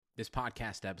This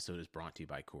podcast episode is brought to you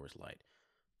by Coors Light.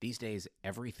 These days,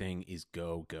 everything is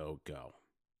go, go, go.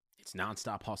 It's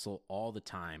nonstop hustle all the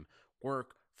time.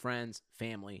 Work, friends,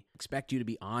 family expect you to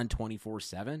be on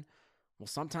 24/7. Well,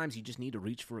 sometimes you just need to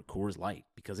reach for a Coors Light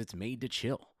because it's made to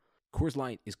chill. Coors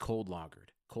Light is cold lagered,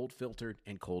 cold filtered,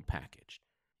 and cold packaged.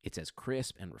 It's as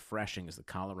crisp and refreshing as the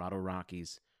Colorado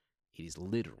Rockies. It is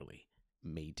literally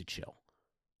made to chill.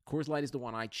 Coors Light is the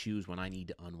one I choose when I need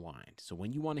to unwind. So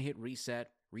when you want to hit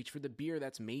reset, reach for the beer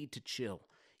that's made to chill.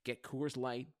 Get Coors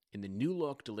Light in the new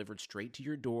look delivered straight to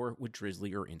your door with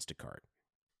Drizzly or Instacart.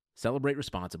 Celebrate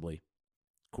responsibly.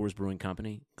 Coors Brewing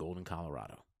Company, Golden,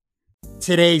 Colorado.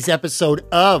 Today's episode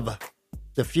of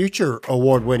the Future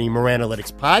Award-winning Moran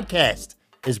Analytics podcast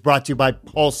is brought to you by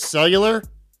Pulse Cellular.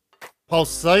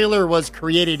 Pulse Cellular was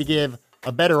created to give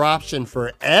a better option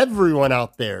for everyone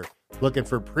out there looking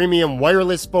for premium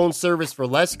wireless phone service for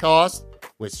less cost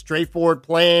with straightforward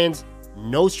plans,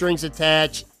 no strings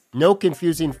attached, no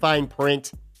confusing fine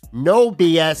print, no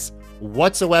BS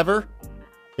whatsoever.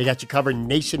 They got you covered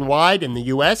nationwide in the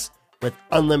U.S. with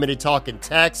unlimited talk and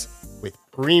text, with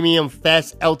premium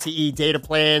fast LTE data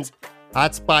plans,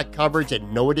 hotspot coverage at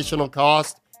no additional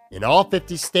cost in all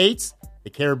 50 states, the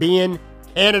Caribbean,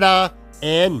 Canada,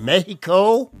 and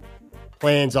Mexico.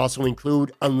 Plans also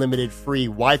include unlimited free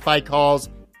Wi-Fi calls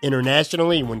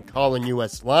internationally when calling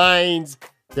U.S. lines.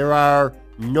 There are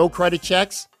no credit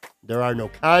checks. There are no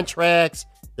contracts.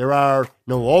 There are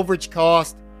no overage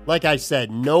costs. Like I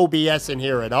said, no BS in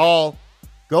here at all.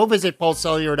 Go visit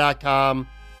pulsecellular.com.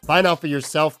 Find out for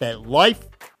yourself that life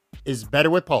is better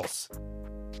with Pulse.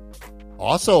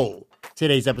 Also,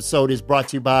 today's episode is brought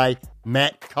to you by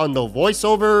Matt Kundle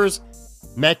Voiceovers.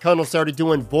 Matt Kundle started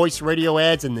doing voice radio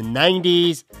ads in the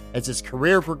 90s. As his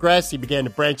career progressed, he began to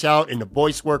branch out into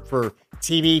voice work for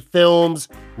TV, films,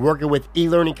 working with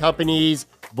e-learning companies,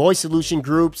 voice solution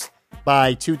groups.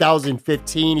 By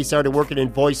 2015, he started working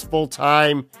in voice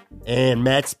full-time, and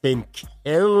Matt's been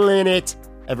killing it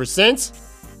ever since.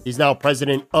 He's now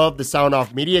president of the Sound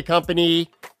Off Media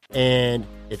Company, and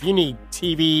if you need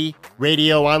TV,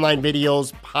 radio, online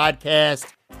videos,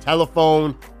 podcast,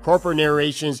 telephone, corporate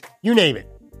narrations, you name it,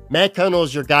 Matt Kundle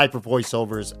is your guy for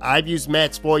voiceovers. I've used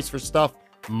Matt's voice for stuff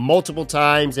multiple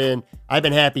times, and I've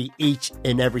been happy each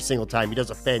and every single time. He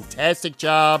does a fantastic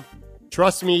job.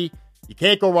 Trust me, you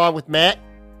can't go wrong with Matt.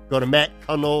 Go to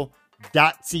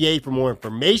mattkundle.ca for more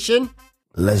information.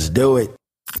 Let's do it.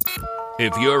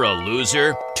 If you're a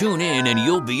loser, tune in and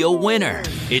you'll be a winner.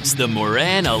 It's the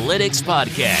Moran Analytics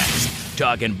Podcast.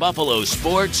 Talking Buffalo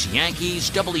sports, Yankees,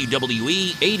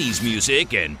 WWE, 80s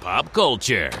music, and pop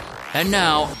culture. And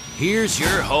now, here's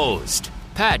your host,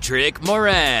 Patrick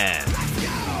Moran.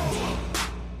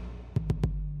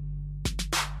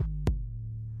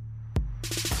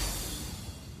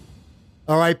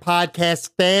 All right,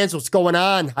 podcast fans, what's going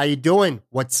on? How you doing?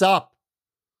 What's up?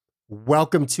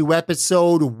 Welcome to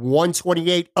episode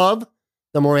 128 of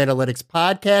the Moran Analytics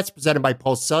Podcast, presented by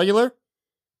Pulse Cellular.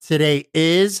 Today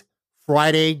is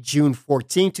Friday, June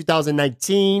 14,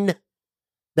 2019.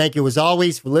 Thank you, as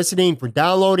always, for listening, for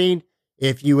downloading.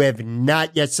 If you have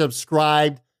not yet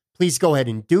subscribed, please go ahead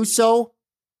and do so.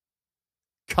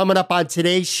 Coming up on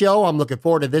today's show, I'm looking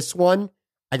forward to this one.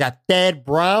 I got Thad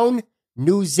Brown,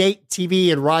 News 8 TV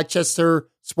in Rochester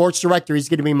sports director. He's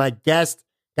going to be my guest.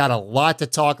 Got a lot to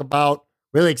talk about.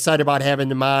 Really excited about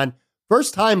having him on.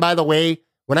 First time, by the way,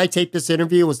 when I taped this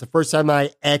interview, was the first time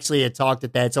I actually had talked to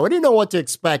Thad. So I didn't know what to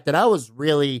expect, and I was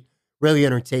really, really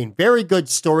entertained. Very good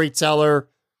storyteller.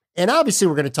 And obviously,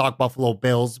 we're going to talk Buffalo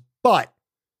Bills. But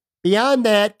beyond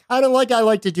that, kind of like I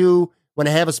like to do when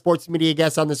I have a sports media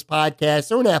guest on this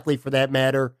podcast, or an athlete for that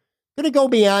matter, going to go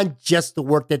beyond just the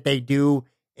work that they do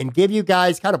and give you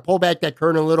guys, kind of pull back that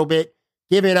curtain a little bit,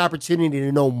 give you an opportunity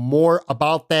to know more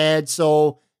about Thad.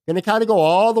 So going to kind of go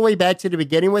all the way back to the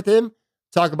beginning with him,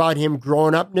 talk about him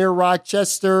growing up near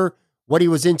Rochester, what he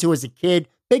was into as a kid.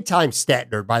 Big time stat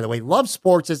nerd, by the way. Loved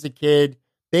sports as a kid.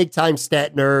 Big time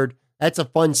stat nerd. That's a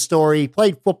fun story.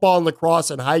 Played football and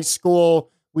lacrosse in high school.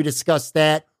 We discussed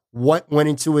that. What went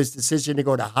into his decision to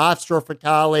go to Hofstra for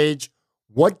college.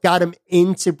 What got him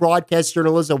into broadcast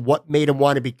journalism. What made him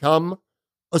want to become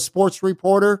a sports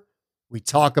reporter. We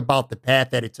talk about the path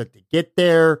that it took to get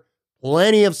there.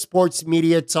 Plenty of sports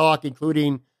media talk,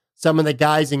 including some of the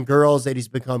guys and girls that he's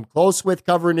become close with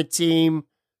covering the team,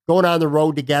 going on the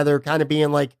road together, kind of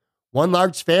being like one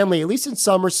large family, at least in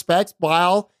some respects,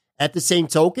 while at the same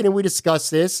token, and we discuss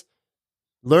this,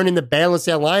 learning to balance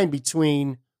that line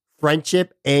between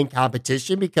friendship and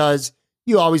competition, because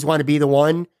you always want to be the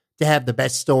one to have the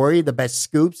best story, the best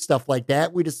scoop, stuff like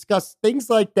that. We discuss things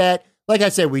like that. Like I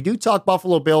said, we do talk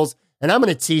Buffalo Bills, and I'm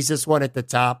going to tease this one at the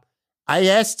top. I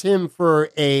asked him for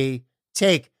a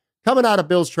take coming out of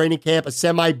Bills training camp, a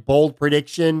semi-bold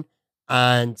prediction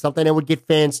on something that would get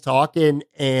fans talking,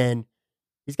 and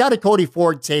he's got a Cody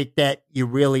Ford take that you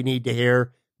really need to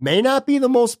hear. May not be the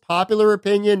most popular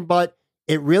opinion, but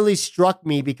it really struck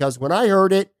me because when I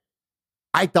heard it,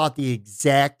 I thought the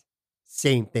exact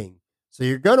same thing. So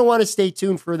you're going to want to stay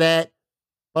tuned for that.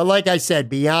 But like I said,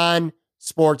 beyond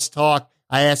sports talk,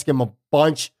 I asked him a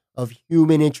bunch of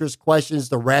human interest questions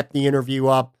to wrap the interview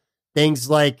up. Things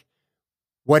like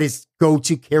what his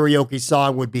go-to karaoke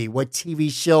song would be, what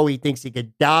TV show he thinks he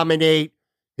could dominate,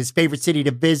 his favorite city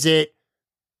to visit,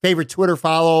 favorite Twitter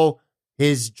follow,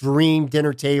 his dream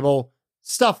dinner table,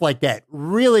 stuff like that.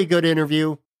 Really good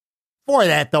interview. For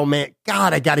that, though, man,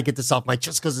 God, I got to get this off my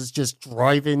chest because it's just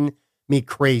driving me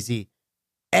crazy.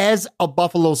 As a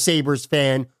Buffalo Sabres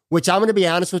fan, which I'm going to be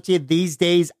honest with you, these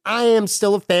days, I am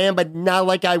still a fan, but not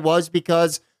like I was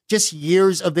because just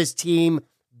years of this team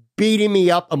beating me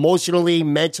up emotionally,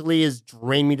 mentally has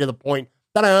drained me to the point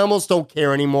that I almost don't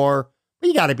care anymore. But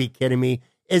you got to be kidding me.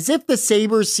 As if the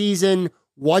Sabres season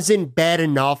wasn't bad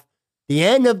enough, the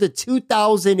end of the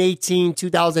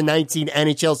 2018-2019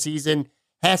 NHL season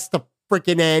has to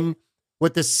freaking end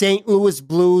with the St. Louis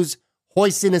Blues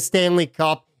hoisting a Stanley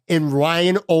Cup and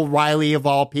Ryan O'Reilly, of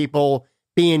all people,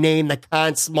 being named the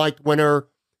Conn Smythe winner,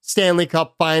 Stanley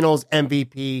Cup Finals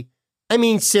MVP. I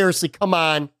mean, seriously, come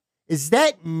on. Is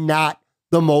that not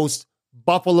the most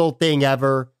Buffalo thing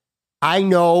ever? I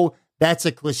know that's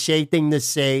a cliche thing to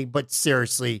say, but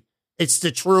seriously, it's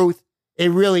the truth.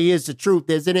 It really is the truth,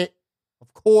 isn't it?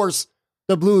 Of course,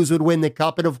 the Blues would win the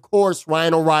cup, and of course,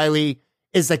 Ryan O'Reilly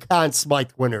is the Conn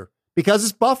Smythe winner. Because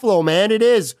it's Buffalo, man. It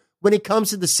is. When it comes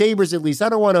to the Sabres, at least. I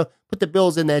don't want to put the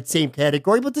Bills in that same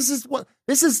category, but this is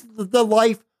the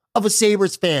life of a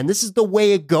Sabres fan. This is the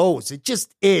way it goes. It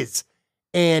just is.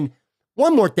 And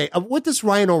one more thing. With this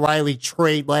Ryan O'Reilly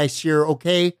trade last year,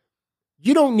 okay,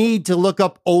 you don't need to look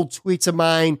up old tweets of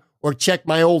mine or check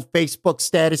my old Facebook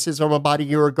statuses from about a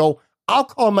year ago. I'll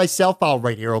call myself out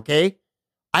right here, okay?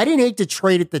 I didn't hate the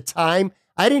trade at the time.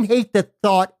 I didn't hate the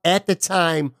thought at the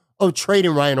time of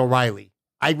trading Ryan O'Reilly.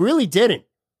 I really didn't.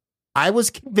 I was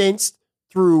convinced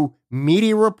through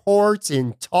media reports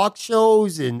and talk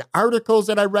shows and articles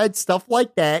that I read, stuff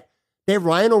like that, that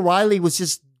Ryan O'Reilly was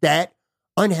just that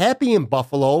unhappy in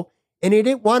Buffalo and he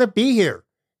didn't want to be here.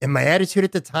 And my attitude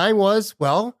at the time was,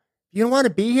 well, if you don't want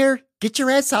to be here, get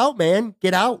your ass out, man.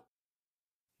 Get out.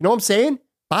 You know what I'm saying?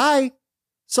 Bye.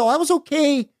 So I was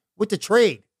okay with the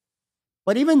trade.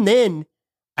 But even then,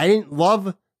 I didn't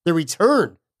love the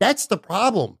return. That's the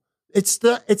problem.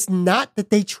 It's not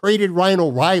that they traded Ryan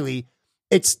O'Reilly.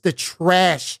 It's the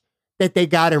trash that they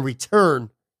got in return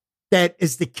that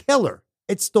is the killer.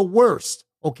 It's the worst,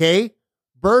 okay?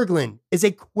 Berglund is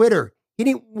a quitter. He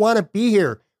didn't want to be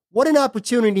here. What an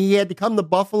opportunity he had to come to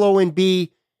Buffalo and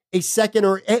be a second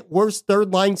or at worst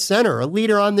third line center, a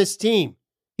leader on this team.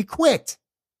 He quit.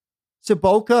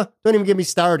 Sobotka, don't even get me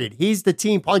started. He's the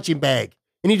team punching bag,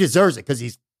 and he deserves it because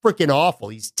he's freaking awful.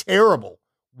 He's terrible.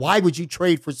 Why would you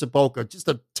trade for Sobotka? Just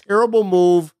a terrible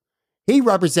move. He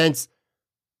represents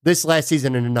this last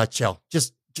season in a nutshell.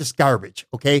 Just garbage,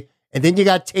 okay? And then you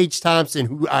got Tage Thompson,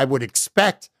 who I would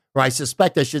expect, or I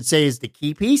suspect I should say, is the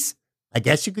key piece. I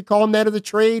guess you could call him that of the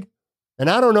trade. And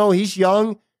I don't know, he's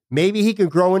young. Maybe he can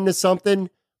grow into something.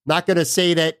 Not going to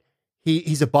say that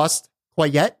he's a bust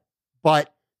quite yet,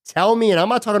 but tell me, and I'm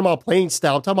not talking about playing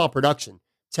style, I'm talking about production.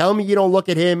 Tell me you don't look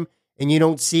at him and you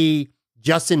don't see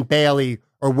Justin Bailey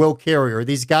or Will Carrier,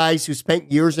 these guys who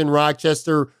spent years in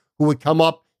Rochester who would come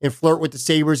up and flirt with the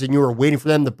Sabres and you were waiting for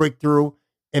them to break through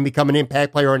and become an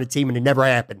impact player on the team, and it never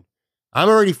happened. I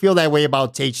already feel that way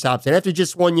about Tage Thompson. After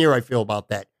just 1 year, I feel about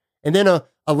that. And then a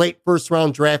late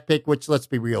first-round draft pick, which, let's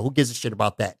be real, who gives a shit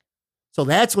about that? So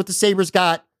that's what the Sabres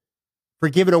got for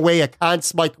giving away a Conn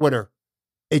Smythe winner.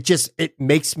 It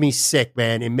makes me sick,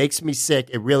 man. It makes me sick.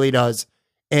 It really does.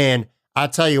 And I'll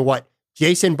tell you what,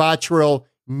 Jason Botterill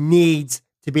needs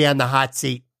to be on the hot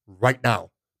seat right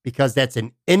now because that's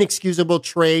an inexcusable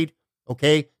trade,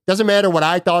 okay? Doesn't matter what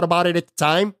I thought about it at the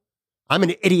time. I'm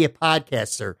an idiot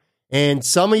podcaster. And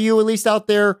some of you, at least out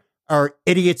there, are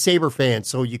idiot Sabre fans,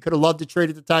 so you could have loved the trade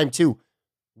at the time too.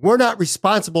 We're not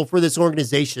responsible for this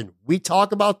organization. We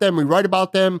talk about them, we write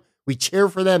about them, we cheer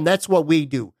for them. That's what we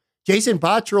do. Jason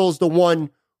Botterill is the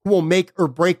one who will make or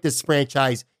break this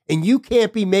franchise, and you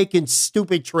can't be making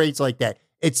stupid trades like that.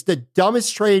 It's the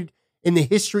dumbest trade in the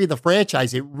history of the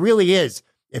franchise. It really is.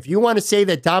 If you want to say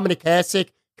that Dominic Hasek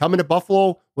coming to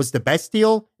Buffalo was the best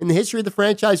deal in the history of the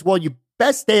franchise, well, you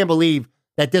best damn believe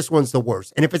that this one's the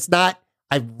worst. And if it's not,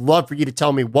 I'd love for you to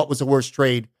tell me what was the worst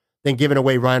trade than giving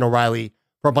away Ryan O'Reilly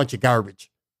for a bunch of garbage.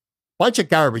 Bunch of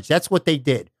garbage. That's what they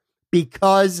did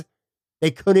because they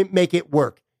couldn't make it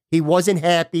work. He wasn't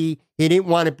happy. He didn't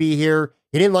want to be here.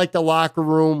 He didn't like the locker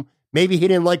room. Maybe he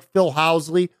didn't like Phil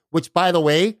Housley, which, by the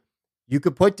way, you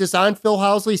could put this on Phil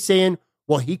Housley saying,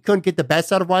 well, he couldn't get the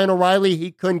best out of Ryan O'Reilly.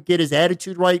 He couldn't get his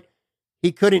attitude right.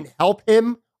 He couldn't help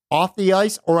him off the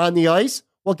ice or on the ice.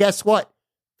 Well, guess what?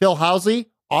 Phil Housley,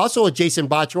 also a Jason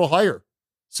Botterill hire.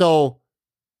 So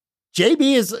JB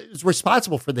is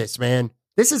responsible for this, man.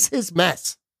 This is his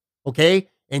mess, okay?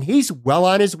 And he's well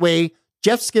on his way.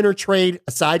 Jeff Skinner trade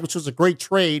aside, which was a great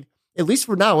trade, at least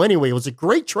for now anyway. It was a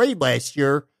great trade last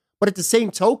year. But at the same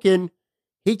token,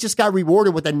 he just got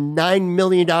rewarded with a $9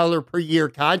 million per year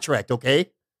contract,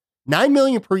 okay? $9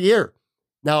 million per year.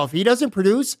 Now, if he doesn't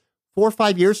produce 4 or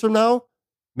 5 years from now,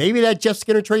 maybe that Jeff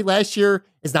Skinner trade last year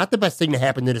is not the best thing to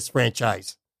happen to this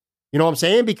franchise. You know what I'm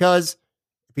saying? Because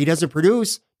if he doesn't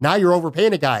produce, now you're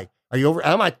overpaying a guy.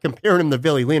 I'm not comparing him to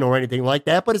Billy Lino or anything like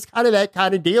that, but it's kind of that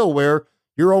kind of deal where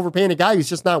you're overpaying a guy who's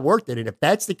just not worth it. And if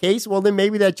that's the case, well, then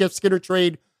maybe that Jeff Skinner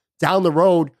trade down the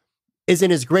road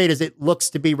isn't as great as it looks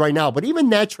to be right now. But even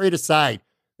that trade aside,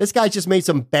 this guy just made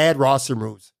some bad roster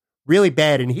moves, really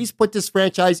bad. And he's put this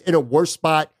franchise in a worse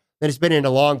spot than it's been in a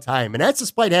long time. And that's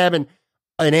despite having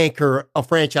an anchor, a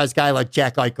franchise guy like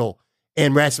Jack Eichel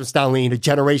and Rasmus Dahlin, a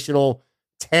generational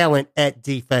talent at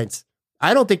defense.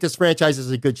 I don't think this franchise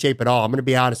is in good shape at all. I'm going to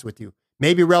be honest with you.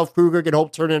 Maybe Ralph Kruger can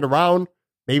help turn it around.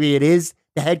 Maybe it is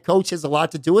the head coach has a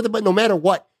lot to do with it. But no matter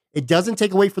what, it doesn't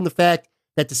take away from the fact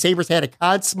that the Sabres had a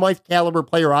Conn Smythe caliber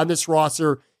player on this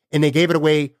roster, and they gave it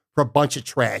away for a bunch of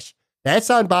trash. That's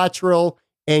on Botterill,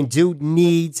 and dude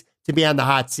needs to be on the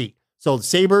hot seat. So the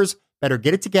Sabres better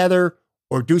get it together,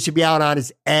 or dude should be out on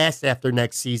his ass after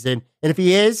next season. And if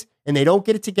he is, and they don't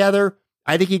get it together,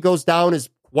 I think he goes down as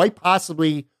quite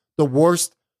possibly the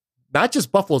worst, not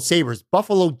just Buffalo Sabres,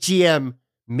 Buffalo GM,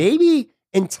 maybe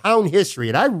in town history.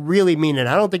 And I really mean it.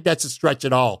 I don't think that's a stretch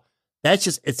at all. That's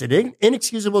just, it's an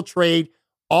inexcusable trade.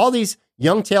 All these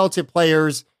young, talented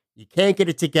players, you can't get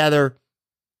it together.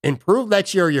 Improve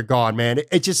next year or you're gone, man.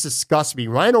 It just disgusts me.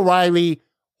 Ryan O'Reilly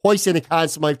hoisting a Conn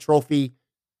Smythe trophy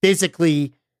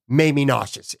physically made me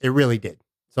nauseous. It really did.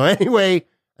 So anyway,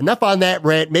 enough on that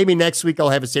rant. Maybe next week I'll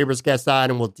have a Sabres guest on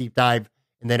and we'll deep dive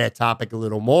into that topic a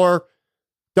little more.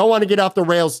 Don't want to get off the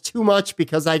rails too much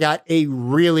because I got a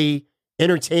really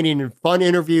entertaining and fun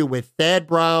interview with Thad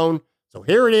Brown. So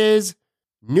here it is.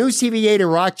 News TV 8 in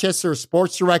Rochester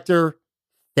sports director,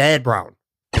 Thad Brown.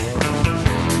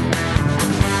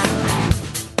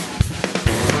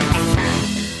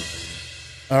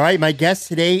 All right, my guest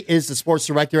today is the sports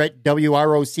director at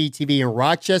WROC-TV in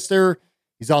Rochester.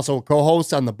 He's also a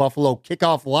co-host on the Buffalo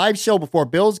Kickoff Live show before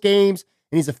Bills games,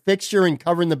 and he's a fixture in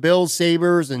covering the Bills,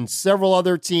 Sabres, and several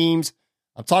other teams.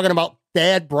 I'm talking about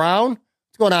Thad Brown.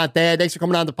 What's going on, Thad? Thanks for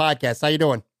coming on the podcast. How you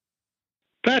doing?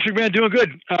 Patrick, man, doing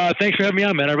good. Thanks for having me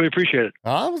on, man. I really appreciate it.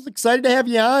 I was excited to have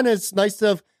you on. It's nice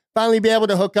to finally be able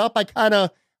to hook up.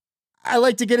 I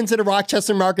like to get into the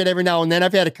Rochester market every now and then.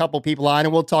 I've had a couple people on,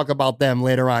 and we'll talk about them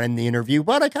later on in the interview.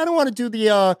 But I kind of want to do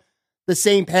the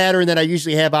same pattern that I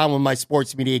usually have on with my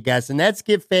sports media guests, and that's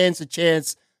give fans a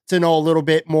chance to know a little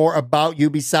bit more about you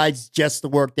besides just the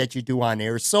work that you do on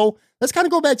air. So let's kind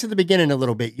of go back to the beginning a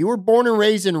little bit. You were born and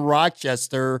raised in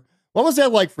Rochester. What was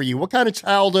that like for you? What kind of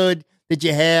childhood did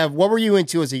you have? What were you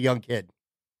into as a young kid?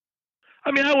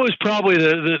 I mean, I was probably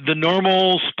the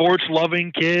normal sports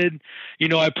loving kid. You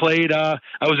know, I played, I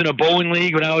was in a bowling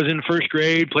league when I was in first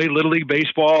grade, played Little League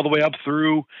baseball all the way up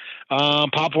through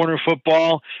Pop Warner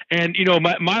football. And, you know,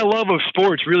 my love of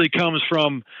sports really comes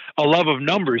from a love of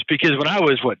numbers because when I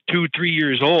was, 2-3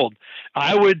 years old,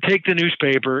 I would take the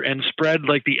newspaper and spread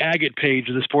like the agate page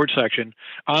of the sports section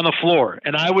on the floor.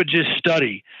 And I would just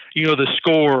study, you know, the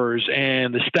scores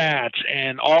and the stats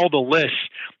and all the lists.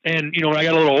 And, you know, when I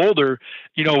got a little older,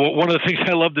 you know, one of the things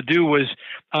I loved to do was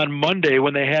on Monday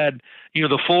when they had, you know,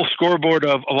 the full scoreboard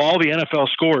of all the NFL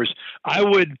scores, I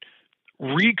would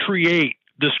recreate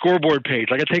the scoreboard page.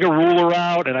 Like I'd take a ruler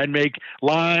out and I'd make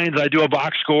lines. I'd do a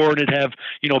box score and it'd have,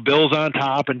 you know, Bills on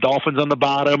top and Dolphins on the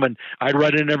bottom. And I'd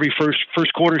write in every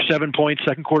first quarter, 7 points,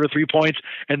 second quarter, 3 points.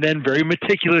 And then very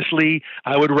meticulously,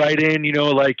 I would write in, you know,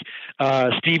 like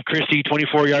Steve Christie,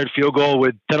 24-yard field goal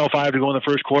with 10:05 to go in the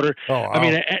first quarter. Oh, wow. I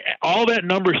mean, all that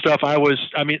number stuff one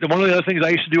of the other things I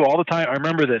used to do all the time, I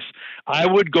remember this, I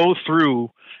would go through,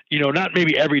 you know, not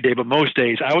maybe every day, but most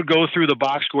days, I would go through the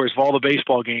box scores of all the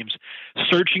baseball games,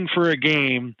 searching for a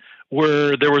game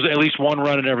where there was at least one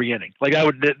run in every inning. Like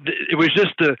it was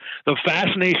just the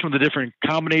fascination with the different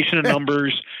combination of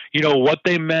numbers, what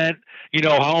they meant,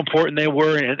 how important they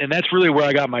were. And that's really where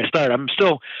I got my start. I'm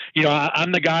still,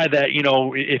 I'm the guy that,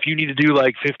 if you need to do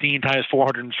like 15 times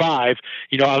 405,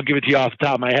 I'll give it to you off the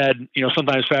top of my head,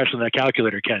 sometimes faster than a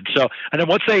calculator can. So, and then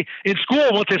once they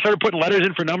started putting letters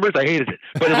in for numbers, I hated it.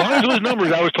 But as long as it was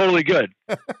numbers, I was totally good.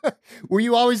 Were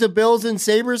you always a Bills and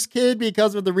Sabres kid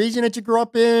because of the region that you grew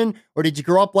up in? Or did you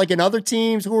grow up like in other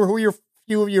teams? Who are your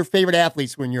few of your favorite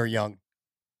athletes when you were young?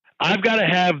 I've got to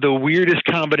have the weirdest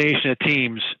combination of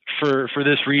teams for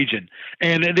this region.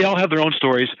 And they all have their own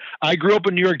stories. I grew up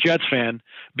a New York Jets fan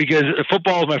because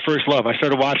football was my first love. I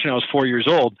started watching when I was 4 years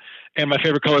old, and my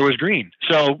favorite color was green.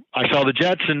 So I saw the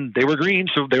Jets, and they were green,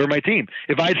 so they were my team.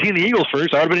 If I had seen the Eagles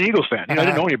first, I would have been an Eagles fan. I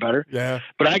didn't know any better. Yeah.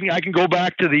 But I can go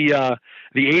back to the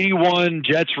 81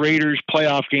 Jets-Raiders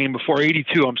playoff game before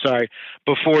 82,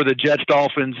 before the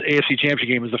Jets-Dolphins AFC Championship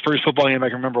game. It was the first football game I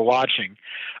can remember watching.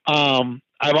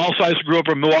 I grew up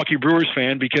a Milwaukee Brewers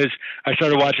fan because I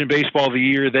started watching baseball the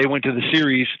year they went to the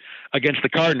series against the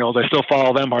Cardinals. I still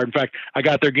follow them hard. In fact, I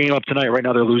got their game up tonight. Right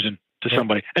now they're losing to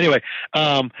somebody. Anyway,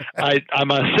 I'm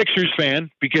a Sixers fan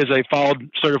because I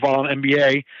started following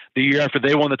NBA the year after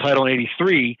they won the title in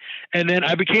 '83. And then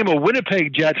I became a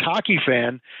Winnipeg Jets hockey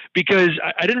fan because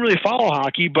I didn't really follow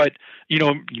hockey, but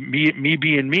me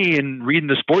being me and reading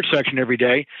the sports section every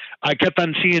day, I kept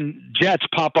on seeing Jets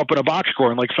pop up in a box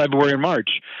score in like February and March.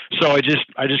 So I just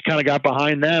kind of got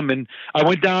behind them, and I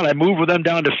moved with them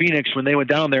down to Phoenix when they went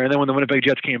down there. And then when the Winnipeg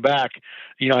Jets came back,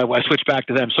 I switched back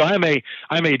to them. So I'm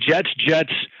a Jets,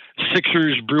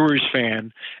 Sixers, Brewers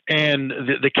fan. And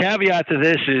the caveat to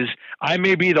this is I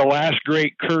may be the last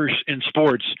great curse in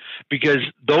sports because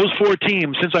those four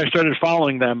teams, since I started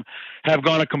following them, have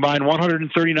gone a combined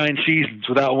 139 seasons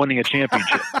without winning a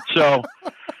championship. So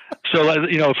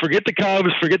forget the Cubs,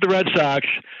 forget the Red Sox.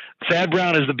 Thad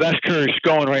Brown is the best curse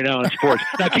going right now in sports.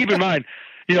 Now, keep in mind,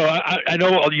 I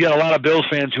know you got a lot of Bills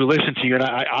fans who listen to you, and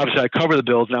I cover the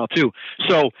Bills now too.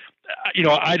 So,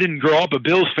 I didn't grow up a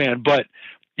Bills fan, but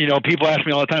people ask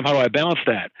me all the time, how do I balance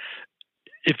that?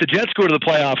 If the Jets go to the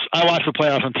playoffs, I watch the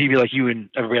playoffs on TV like you and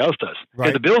everybody else does. Right.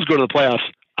 If the Bills go to the playoffs,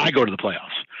 I go to the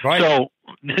playoffs. Right. So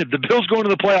the Bills going to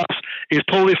the playoffs is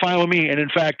totally fine with me. And in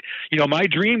fact, my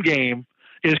dream game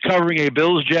is covering a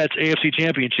Bills-Jets AFC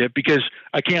championship because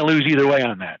I can't lose either way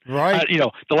on that. Right.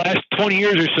 The last 20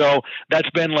 years or so, that's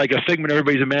been like a figment of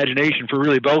everybody's imagination for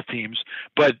really both teams.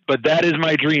 But that is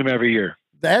my dream every year.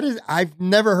 I've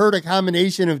never heard a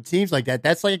combination of teams like that.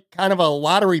 That's like kind of a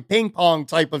lottery ping pong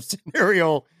type of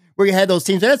scenario where you had those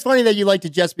teams. And it's funny that you like the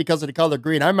Jets because of the color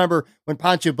green. I remember when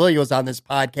Pancho Billy was on this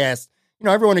podcast,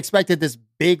 everyone expected this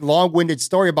big, long-winded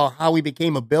story about how he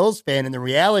became a Bills fan. And the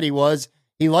reality was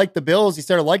he liked the Bills. He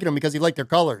started liking them because he liked their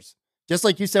colors. Just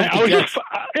like you said with the Jets.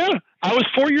 I was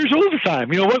 4 years old at the time.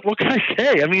 What can I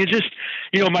say? I mean, it just,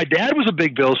 my dad was a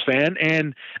big Bills fan,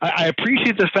 and I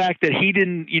appreciate the fact that he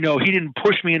didn't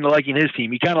push me into liking his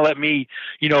team. He kind of let me,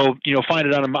 find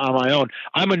it on my own.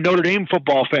 I'm a Notre Dame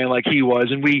football fan like he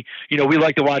was, and we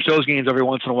like to watch those games every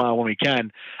once in a while when we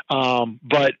can.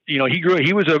 But he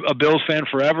was a Bills fan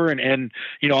forever, and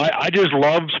I just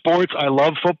love sports. I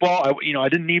love football. I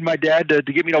didn't need my dad to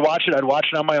get me to watch it. I'd watch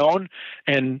it on my own,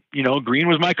 and green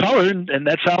was my color, and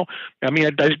that's how.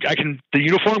 The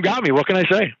uniform got me. What can I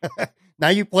say? Now,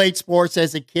 you played sports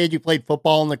as a kid. You played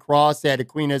football and lacrosse at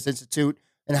Aquinas Institute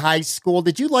in high school.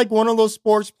 Did you like one of those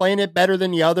sports, playing it better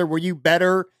than the other? Were you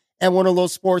better at one of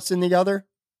those sports than the other?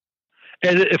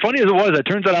 And funny as it was, it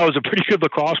turns out I was a pretty good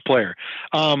lacrosse player.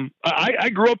 I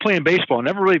grew up playing baseball,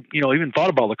 never really, even thought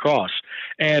about lacrosse.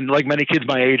 And like many kids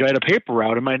my age, I had a paper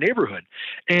route in my neighborhood.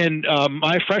 And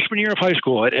my freshman year of high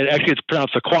school, actually it's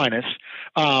pronounced Aquinas,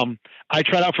 I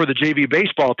tried out for the JV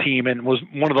baseball team and was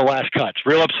one of the last cuts.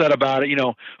 Real upset about it.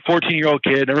 14-year-old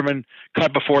kid, never been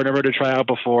cut before, never to try out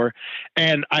before.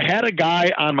 And I had a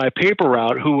guy on my paper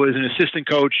route who was an assistant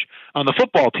coach on the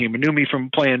football team and knew me from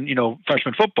playing,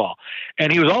 freshman football.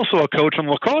 And he was also a coach on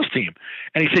the lacrosse team.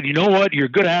 And he said, you know what? You're a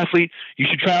good athlete. You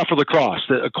should try out for lacrosse.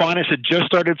 The Aquinas had just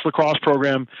started its lacrosse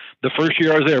program the first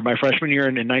year I was there, my freshman year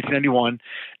in 1991.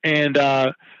 And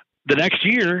the next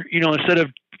year, instead of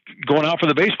going out for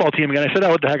the baseball team again, I said,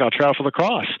 what the heck, I'll try out for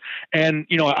lacrosse. And,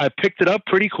 I picked it up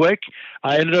pretty quick.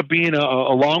 I ended up being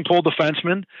a long pole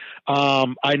defenseman.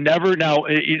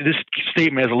 This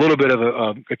statement has a little bit of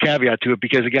a caveat to it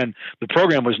because, again, the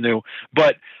program was new,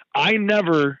 but I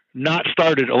never not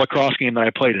started a lacrosse game that I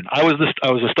played in. I was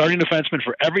a starting defenseman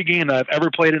for every game that I've ever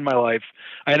played in my life.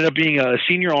 I ended up being a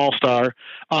senior all-star.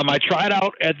 I tried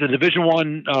out at the Division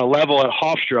I level at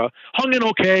Hofstra, hung in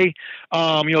okay.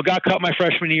 Got cut my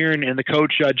freshman year, and the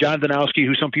coach John Danowski,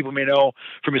 who some people may know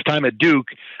from his time at Duke,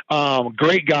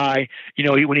 great guy.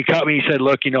 When he cut me, he said,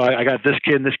 "Look, I got this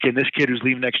kid and this kid and this kid who's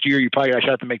leaving next year. You probably got a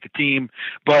shot to make the team."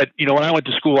 But when I went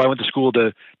to school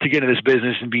to get into this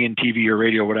business and be in TV or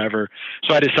radio or whatever.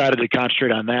 So I decided to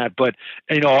concentrate on that. But,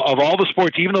 of all the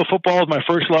sports, even though football is my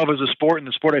first love as a sport and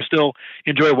the sport I still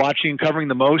enjoy watching and covering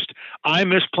the most, I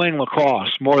miss playing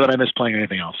lacrosse more than I miss playing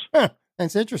anything else. Huh,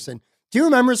 that's interesting. Do you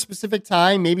remember a specific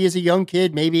time, maybe as a young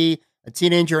kid, maybe a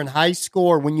teenager in high school,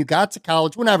 or when you got to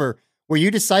college, whenever, where you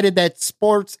decided that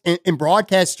sports and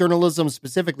broadcast journalism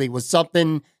specifically was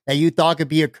something that you thought could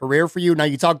be a career for you? Now,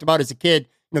 you talked about as a kid,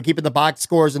 keeping the box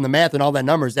scores and the math and all that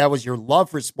numbers. That was your love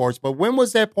for sports. But when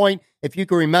was that point, if you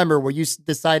can remember, where you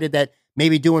decided that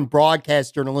maybe doing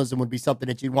broadcast journalism would be something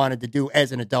that you wanted to do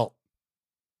as an adult?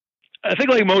 I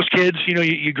think like most kids,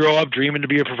 you grow up dreaming to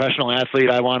be a professional athlete.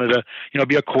 I wanted to,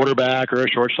 be a quarterback or a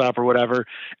shortstop or whatever.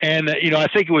 And, I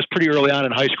think it was pretty early on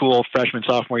in high school, freshman,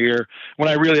 sophomore year, when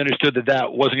I really understood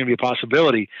that wasn't going to be a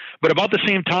possibility. But about the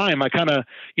same time, I kind of,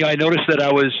 I noticed that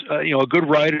I was, a good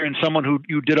writer and someone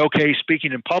who did okay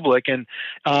speaking in public. And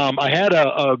I had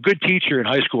a good teacher in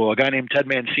high school, a guy named Ted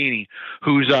Mancini,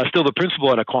 who's still the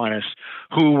principal at Aquinas,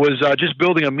 who was just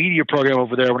building a media program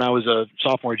over there when I was a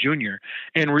sophomore, junior,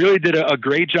 and really did a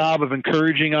great job of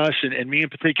encouraging us, and me in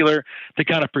particular, to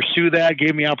kind of pursue that.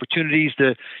 Gave me opportunities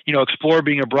to, explore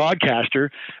being a broadcaster.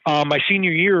 My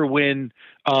senior year, when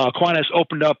Aquinas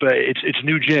opened up its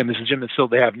new gym. This is a gym that still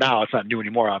they have now. It's not new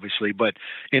anymore, obviously, but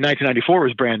in 1994 it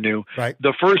was brand new. Right.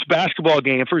 The first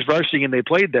first varsity game they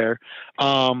played there,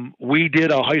 we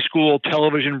did a high school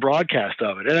television broadcast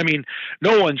of it. And I mean,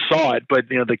 no one saw it, but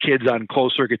the kids on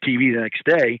closed circuit TV the next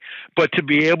day. But to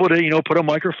be able to put a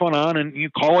microphone on and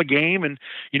you call a game, and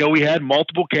we had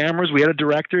multiple cameras, we had a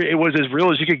director. It was as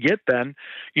real as you could get then.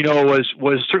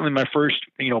 Was certainly my first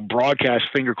broadcast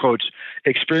finger quotes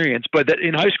experience. But that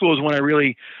in high school is when I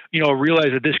really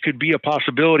realized that this could be a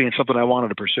possibility and something I wanted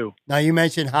to pursue. Now, you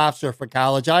mentioned Hofstra for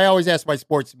college. I always ask my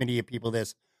sports media people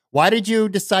this. Why did you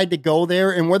decide to go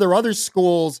there? And were there other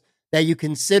schools that you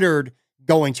considered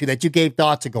going to, that you gave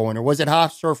thought to going? Or was it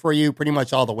Hofstra for you pretty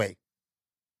much all the way?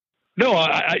 No,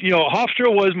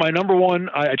 Hofstra was my number one.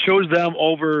 I chose them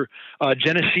over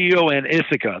Geneseo and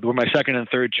Ithaca. They were my second and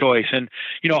third choice. And,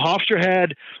 Hofstra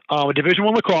had a Division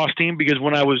I lacrosse team, because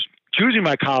when I was choosing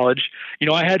my college,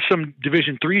 I had some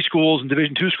Division III schools and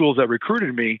Division II schools that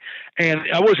recruited me, and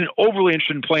I wasn't overly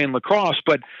interested in playing lacrosse.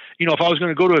 But if I was going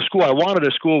to go to a school, I wanted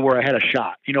a school where I had a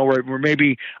shot. Where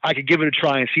maybe I could give it a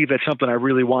try and see if that's something I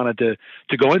really wanted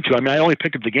to go into. I mean, I only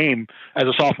picked up the game as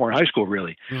a sophomore in high school,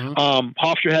 really. Mm-hmm.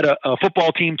 Hofstra had a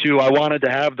football team too. I wanted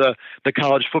to have the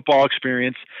college football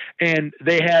experience, and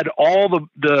they had all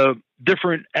the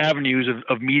different avenues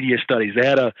of media studies. They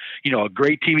had a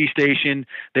great TV station.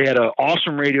 They had an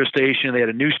awesome radio station. They had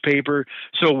a newspaper.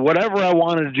 So whatever I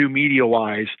wanted to do media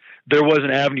wise, there was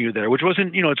an avenue there, which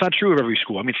wasn't, it's not true of every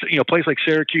school. I mean, a place like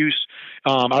Syracuse,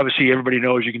 obviously everybody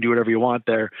knows you can do whatever you want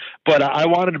there, but I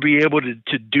wanted to be able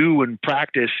to do and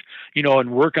practice,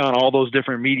 and work on all those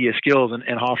different media skills,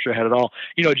 and Hofstra had it all.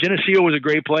 Geneseo was a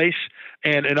great place.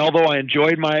 And although I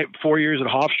enjoyed my 4 years at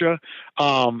Hofstra,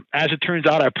 as it turns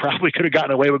out, I probably could have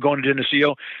gotten away with going to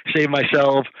Geneseo, saved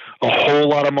myself a whole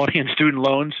lot of money in student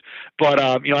loans. But,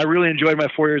 I really enjoyed my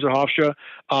 4 years at Hofstra.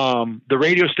 The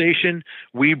radio station,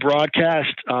 we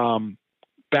broadcast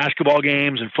basketball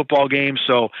games and football games.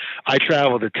 So I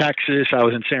traveled to Texas. I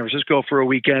was in San Francisco for a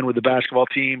weekend with the basketball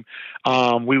team.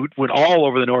 We went all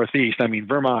over the Northeast. I mean,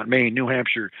 Vermont, Maine, New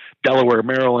Hampshire, Delaware,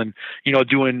 Maryland,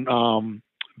 doing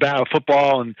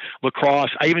football and lacrosse.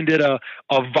 I even did a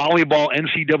volleyball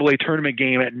NCAA tournament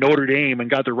game at Notre Dame and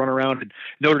got to run around at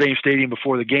Notre Dame Stadium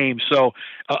before the game. So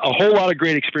a whole lot of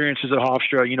great experiences at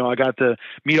Hofstra. I got to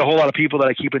meet a whole lot of people that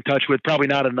I keep in touch with, probably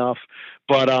not enough,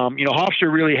 but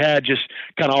Hofstra really had just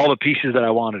kind of all the pieces that I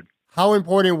wanted. How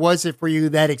important was it for you,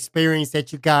 that experience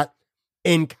that you got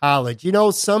in college?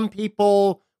 Some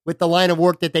people with the line of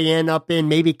work that they end up in,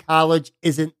 maybe college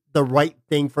isn't the right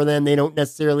thing for them. They don't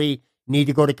necessarily need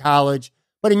to go to college.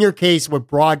 But in your case with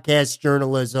broadcast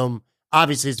journalism,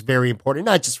 obviously it's very important,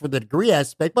 not just for the degree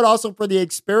aspect, but also for the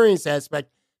experience aspect,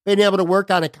 being able to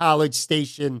work on a college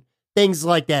station, things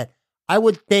like that. I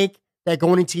would think that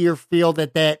going into your field,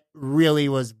 that really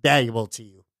was valuable to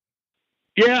you.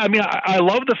 Yeah, I mean, I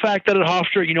love the fact that at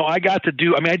Hofstra, I got to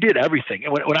do. I mean, I did everything.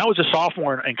 And when I was a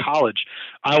sophomore in college,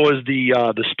 I was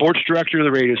the sports director of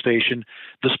the radio station,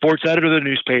 the sports editor of the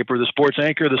newspaper, the sports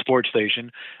anchor of the sports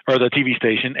station or the TV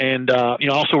station, and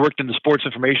also worked in the sports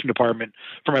information department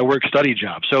for my work study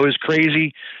job. So it was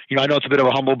crazy. I know it's a bit of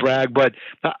a humble brag, but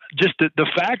just the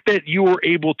fact that you were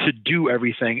able to do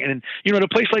everything, and at a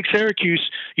place like Syracuse,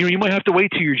 you might have to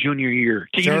wait till your junior year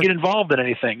to even get involved in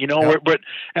anything. But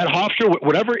at Hofstra,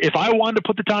 whatever, if I wanted to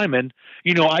put the time in,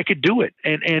 I could do it.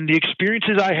 And the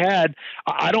experiences I had,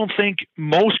 I don't think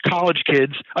most college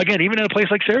kids, again, even at a place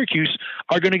like Syracuse,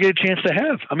 are going to get a chance to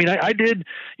have. I mean, I did,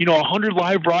 100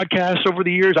 live broadcasts over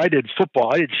the years. I did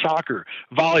football, I did soccer,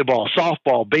 volleyball,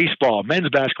 softball, baseball, men's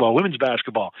basketball, women's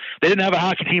basketball. They didn't have a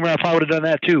hockey team, or I probably would have done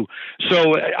that too.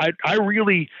 So I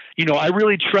really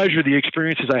treasure the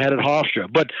experiences I had at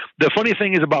Hofstra. But the funny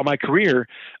thing is about my career,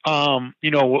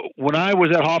 when I was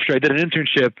at Hofstra, I did an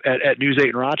internship at News 8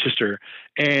 in Rochester,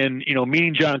 and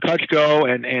meeting John Kutchko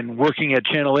and working at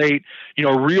Channel 8,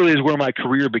 really is where my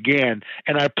career began.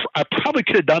 And I probably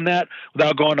could have done that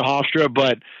without going to Hofstra,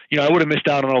 but I would have missed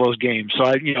out on all those games. So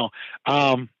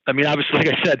I mean, obviously, like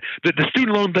I said, the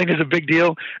student loan thing is a big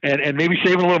deal, and maybe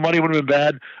saving a little money wouldn't have been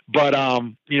bad. But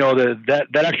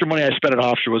that extra money I spent at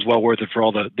Hofstra was well worth it for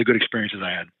all the good experiences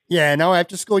I had. Yeah, now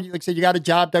after school, like I said, you got a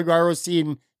job, WROC,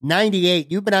 in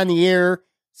 '98. You've been on the air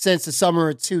since the summer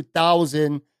of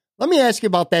 2000. Let me ask you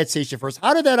about that station first.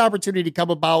 How did that opportunity come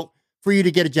about for you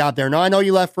to get a job there? Now, I know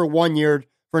you left for 1 year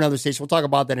for another station. We'll talk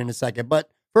about that in a second.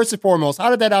 But first and foremost, how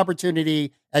did that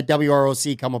opportunity at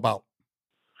WROC come about?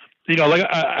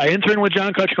 I interned with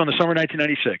John Kutchko in the summer of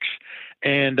 1996.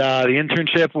 And the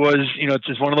internship was, it's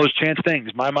just one of those chance things.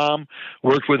 My mom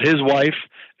worked with his wife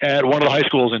at one of the high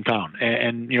schools in town.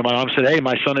 And my mom said, "Hey,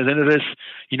 my son is into this.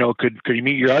 Could you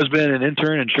meet your husband and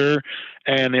intern?" And sure.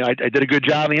 And I did a good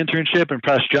job in the internship,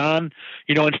 impressed John,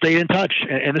 and stayed in touch.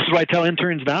 And this is what I tell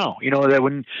interns now, that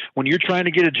when you're trying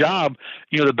to get a job,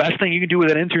 the best thing you can do with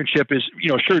that internship is,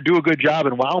 sure, do a good job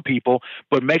and wow people,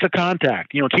 but make a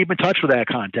contact, keep in touch with that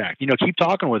contact, keep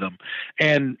talking with them.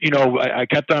 And, I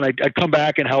kept on, I'd come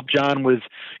back and help John with,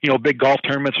 big golf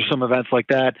tournaments or some events like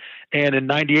that. And in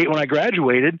 '98, when I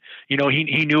graduated,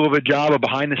 he knew of a job, a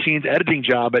behind the scenes editing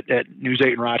job at News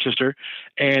 8 in Rochester.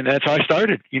 And that's how I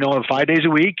started, 5 days a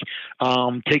week,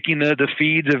 taking the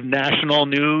feeds of national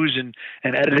news and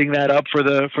editing that up for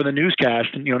the newscast.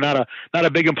 And, not a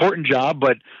big important job,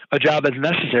 but a job that's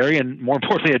necessary, and more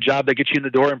importantly, a job that gets you in the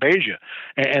door and pays you.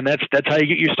 And that's how you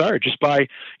get your start, just by,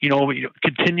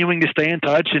 continuing to stay in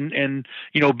touch and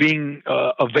being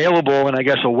available and I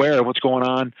guess aware of what's going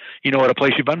on, at a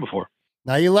place you've been before.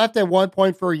 Now, you left at one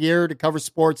point for a year to cover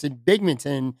sports in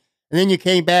Binghamton, and then you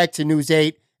came back to News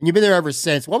 8, and you've been there ever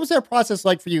since. What was that process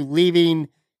like for you, leaving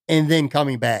and then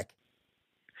coming back?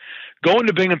 Going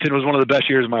to Binghamton was one of the best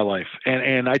years of my life.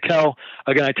 And I tell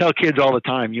kids all the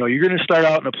time, you're going to start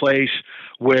out in a place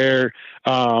where,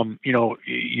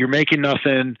 you're making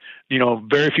nothing,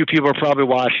 very few people are probably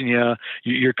watching you.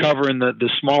 You're covering the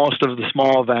smallest of the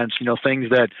small events, things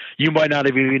that you might not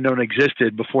have even known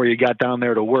existed before you got down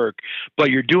there to work. But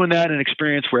you're doing that in an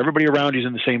experience where everybody around you is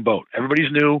in the same boat.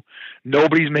 Everybody's new.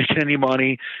 Nobody's making any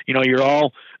money. You're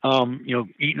all,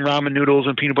 eating ramen noodles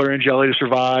and peanut butter and jelly to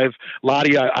survive. A lot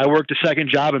of you, I worked a second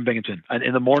job in Binghamton. And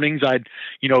in the mornings, I'd,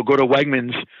 go to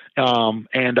Wegmans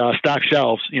and stock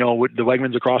shelves, with the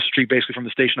Wegmans across the street, basically from the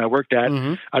station I worked at.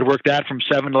 Mm-hmm. I'd work that from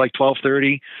 7 to like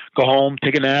 12:30, go home,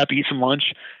 take a nap, eat some lunch,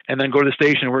 and then go to the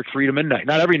station and work 3 to midnight.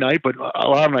 Not every night, but a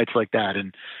lot of nights like that.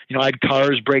 And, I had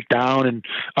cars break down, and,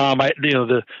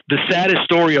 the saddest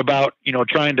story about,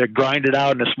 trying to grind it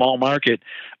out in a small market,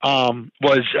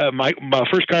 was my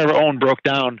first car I ever owned broke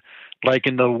down like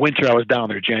in the winter. I was down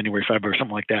there, January, February,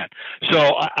 something like that.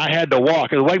 So I had to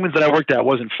walk. The Wegmans that I worked at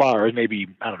wasn't far. It was maybe,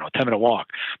 10-minute walk,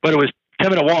 but it was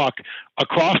 10-minute walk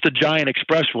across the giant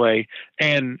expressway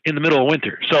and in the middle of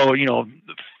winter. So,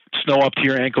 snow up to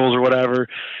your ankles or whatever.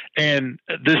 And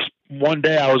this one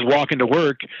day I was walking to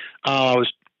work. I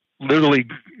was literally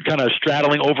kind of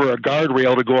straddling over a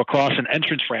guardrail to go across an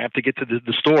entrance ramp to get to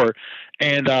the store.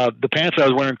 And the pants I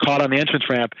was wearing caught on the entrance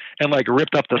ramp and like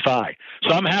ripped up the thigh.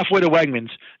 So I'm halfway to Wegmans.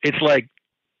 It's like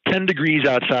 10 degrees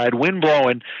outside, wind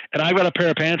blowing, and I've got a pair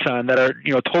of pants on that are,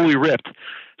 totally ripped.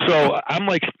 So I'm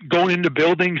like going into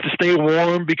buildings to stay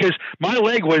warm because my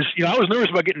leg was, I was nervous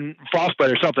about getting frostbite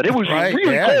or something. It was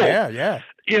really cold. Yeah.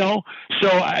 So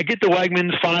I get to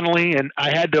Wegmans finally, and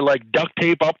I had to like duct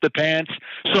tape up the pants.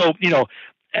 So,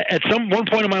 at one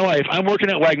point in my life, I'm working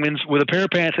at Wegmans with a pair of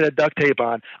pants that had duct tape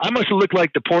on. I must have looked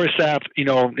like the poorest sap,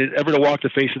 ever to walk the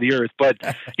face of the earth. But,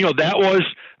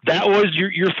 that was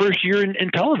your first year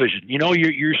in television.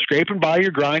 You're scraping by,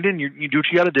 you're grinding, you do what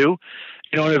you got to do.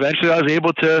 And eventually I was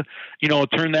able to,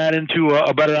 turn that into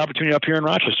a better opportunity up here in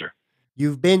Rochester.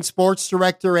 You've been sports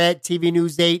director at TV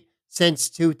News 8 since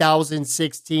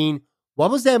 2016.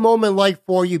 What was that moment like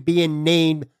for you being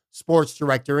named sports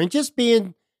director and just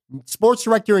being sports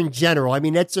director in general? I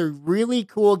mean, that's a really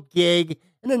cool gig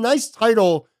and a nice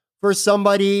title for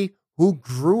somebody who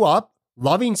grew up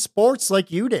loving sports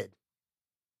like you did.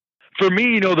 For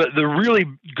me, the really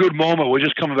good moment was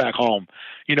just coming back home.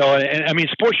 And I mean,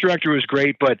 sports director was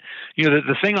great, but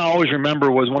the thing I always remember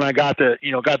was when I got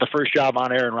the first job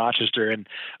on air in Rochester, and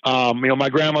my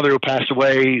grandmother who passed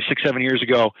away 6-7 years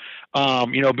ago,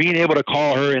 being able to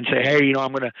call her and say, hey, you're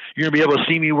gonna be able to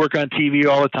see me work on TV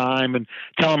all the time, and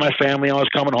telling my family I was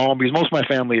coming home, because most of my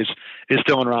family is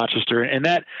still in Rochester, and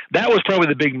that was probably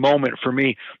the big moment for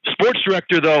me. Sports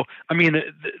director, though, I mean,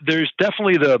 there's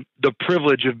definitely the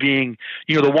privilege of being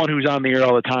the one who's on the air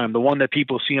all the time, the one that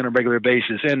people see on a regular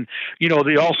basis. And,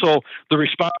 the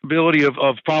responsibility of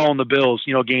following the Bills,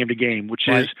 game to game, which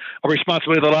is a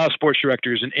responsibility that a lot of sports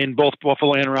directors in both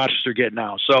Buffalo and Rochester get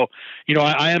now. So,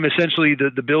 I am essentially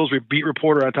the Bills beat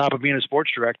reporter on top of being a sports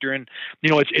director. And,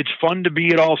 it's fun to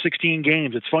be at all 16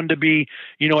 games. It's fun to be,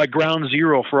 at ground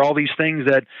zero for all these things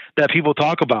that people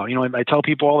talk about. I tell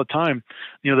people all the time,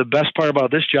 the best part about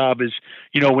this job is,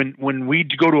 when we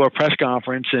go to a press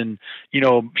conference and,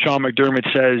 Sean McDermott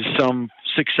says some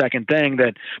 6-second thing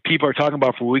that people are talking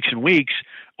about for weeks and weeks.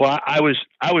 Well, I was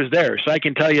there, so I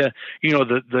can tell you,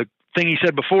 the thing he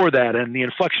said before that, and the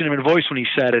inflection of his voice when he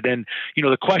said it, and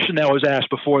the question that was asked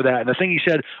before that, and the thing he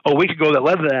said a week ago that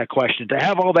led to that question. To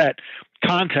have all that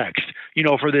context,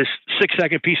 for this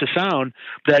 6-second piece of sound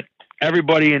that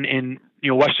everybody in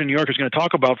Western New York is going to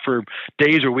talk about for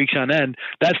days or weeks on end.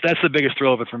 That's the biggest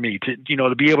thrill of it for me,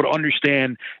 to be able to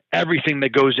understand everything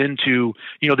that goes into,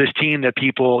 this team that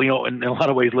people, in a lot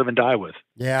of ways live and die with.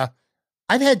 Yeah.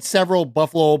 I've had several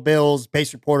Buffalo Bills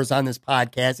base reporters on this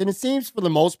podcast, and it seems for the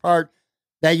most part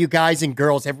that you guys and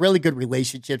girls have really good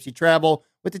relationships. You travel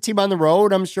with the team on the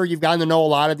road. I'm sure you've gotten to know a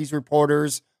lot of these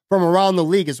reporters from around the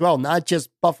league as well, not just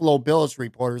Buffalo Bills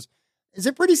reporters. Is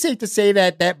it pretty safe to say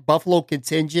that Buffalo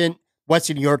contingent,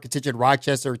 Western New York contingent,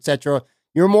 Rochester, etc.,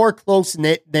 you're more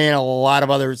close-knit than a lot of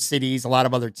other cities, a lot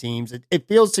of other teams? It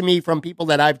feels to me from people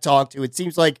that I've talked to, it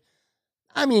seems like,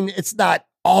 I mean, it's not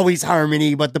always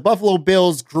harmony, but the Buffalo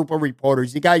Bills group of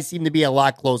reporters, you guys seem to be a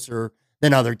lot closer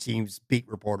than other teams' beat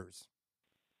reporters.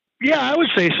 Yeah, I would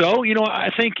say so. I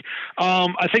think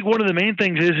one of the main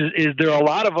things is there are a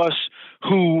lot of us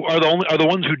who are the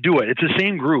ones who do it. It's the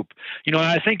same group, and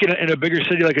I think in a bigger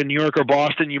city like in New York or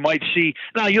Boston, you might see,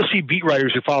 now you'll see beat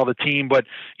writers who follow the team, but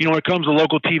when it comes to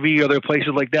local TV or other places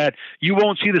like that, you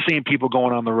won't see the same people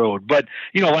going on the road. But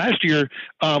last year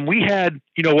we had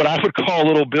what I would call a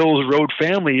little Bills road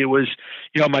family. It was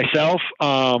myself,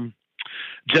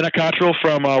 Jenna Cottrell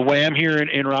from Wham here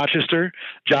in Rochester,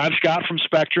 John Scott from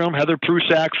Spectrum, Heather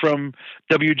Prusak from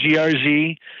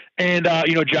WGRZ, and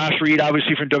Josh Reed,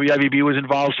 obviously from WIVB, was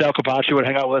involved. Sal Capaccio would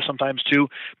hang out with us sometimes too.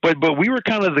 But we were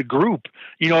kind of the group,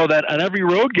 that on every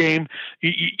road game,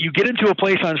 you get into a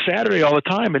place on Saturday all the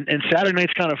time, and Saturday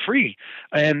night's kind of free,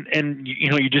 and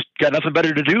you just got nothing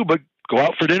better to do but go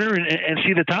out for dinner and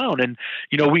see the town. And,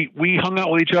 we hung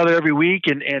out with each other every week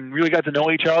and really got to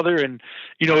know each other. And,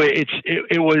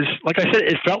 it was, like I said,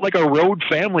 it felt like a road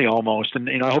family almost. And,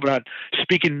 I hope I'm not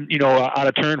speaking, out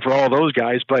of turn for all those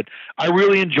guys, but I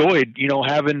really enjoyed,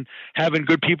 having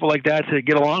good people like that to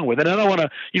get along with. And I don't want to,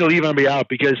 leave anybody out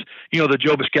because, the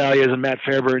Joe Biscalias and Matt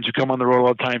Fairburns who come on the road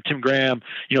all the time, Tim Graham,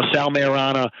 Sal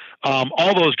Majorana,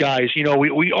 all those guys,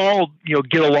 we all,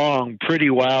 get along pretty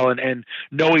well and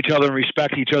know each other and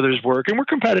respect each other's work, and we're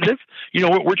competitive.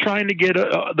 We're trying to get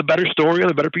the better story or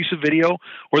the better piece of video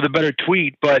or the better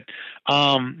tweet. But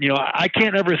I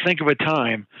can't ever think of a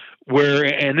time where,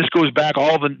 and this goes back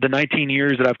all the 19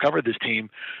 years that I've covered this team,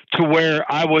 to where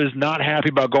I was not happy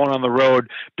about going on the road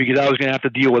because I was going to have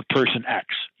to deal with person X.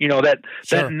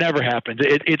 That never happens.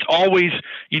 It's always,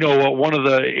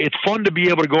 it's fun to be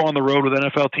able to go on the road with an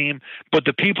NFL team, but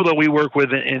the people that we work with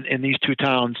in these two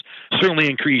towns certainly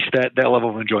increase that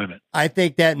level of enjoyment. I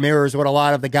think that mirrors what a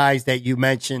lot of the guys that you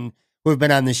mentioned who have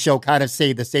been on this show kind of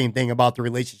say the same thing about the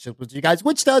relationship with you guys,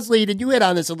 which does lead, and you hit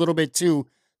on this a little bit too,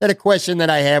 that a question that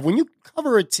I have, when you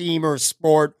cover a team or a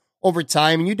sport over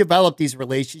time and you develop these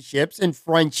relationships and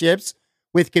friendships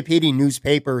with competing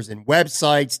newspapers and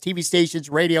websites, TV stations,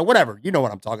 radio, whatever, you know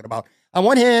what I'm talking about. On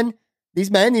one hand,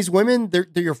 these men, these women, they're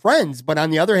your friends. But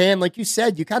on the other hand, like you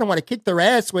said, you kind of want to kick their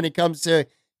ass when it comes to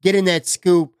getting that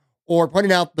scoop or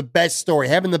putting out the best story,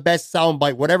 having the best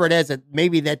soundbite, whatever it is that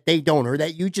maybe that they don't, or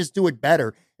that you just do it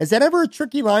better. Is that ever a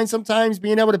tricky line sometimes,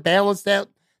 being able to balance that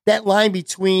line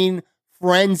between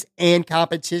friends and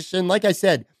competition? Like I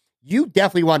said, you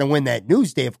definitely want to win that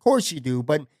news day. Of course you do,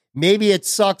 but maybe it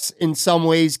sucks in some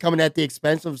ways coming at the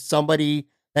expense of somebody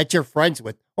that you're friends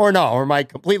with, or no, or am I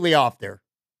completely off there?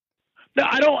 No,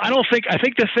 I don't think, I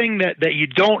think the thing that you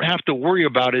don't have to worry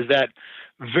about is that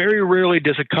very rarely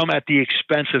does it come at the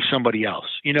expense of somebody else.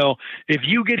 You know, if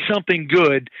you get something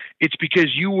good, it's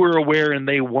because you were aware and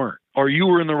they weren't, or you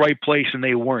were in the right place and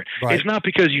they weren't. Right. It's not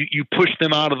because you pushed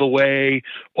them out of the way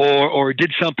or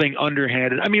did something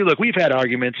underhanded. I mean, look, we've had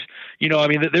arguments, you know, I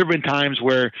mean, there have been times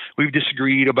where we've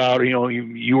disagreed about, you know,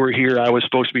 you were here, I was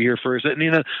supposed to be here first. And, you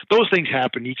know, those things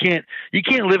happen. You can't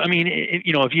live. I mean,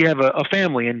 you know, if you have a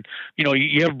family and, you know,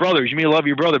 you have brothers, you may love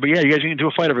your brother, but yeah, you guys get into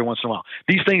a fight every once in a while.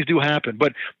 These things do happen.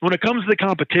 But when it comes to the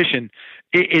competition,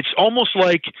 it's almost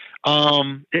like,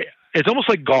 it's almost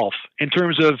like golf in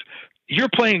terms of, you're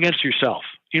playing against yourself.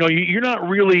 You know, you're not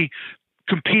really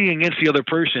competing against the other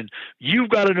person. You've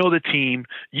got to know the team.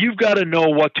 You've got to know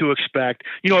what to expect.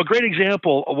 You know, a great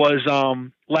example was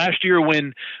last year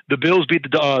when the Bills beat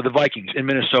the Vikings in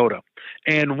Minnesota.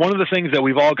 And one of the things that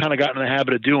we've all kind of gotten in the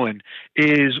habit of doing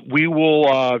is we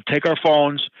will take our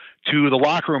phones to the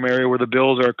locker room area where the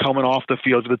Bills are coming off the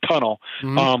field to the tunnel,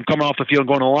 coming off the field,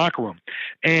 going to the locker room.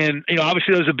 And, you know,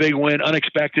 obviously there's a big win,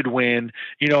 unexpected win,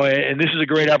 you know, and this is a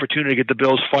great opportunity to get the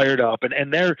Bills fired up.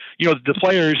 And they're, you know, the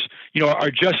players, you know,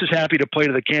 are just as happy to play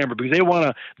to the camera because they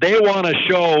want to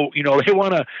show, you know, they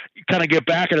want to kind of get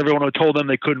back at everyone who told them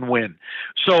they couldn't win.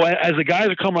 So as the guys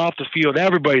are coming off the field,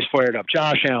 everybody's fired up.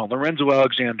 Josh Allen, Lorenzo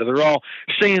Alexander, they're all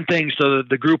saying things to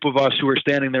the group of us who are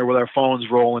standing there with our phones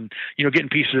rolling, you know, getting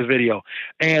pieces of video.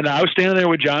 And I was standing there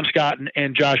with John Scott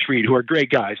and Josh Reed, who are great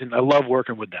guys, and I love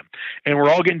working with them. And we're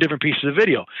all getting different pieces of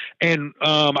video. And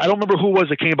I don't remember who it was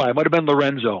that came by. It might have been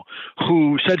Lorenzo,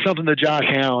 who said something to Josh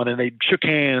Allen, and they shook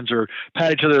hands or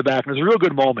patted each other on the back. And it was a real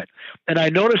good moment. And I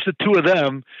noticed the two of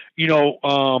them, you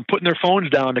know, putting their phones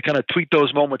down to kind of tweet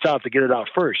those moments out to get it out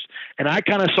first. And I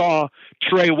kind of saw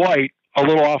Trey White a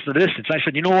little off in the distance. I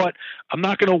said, you know what? I'm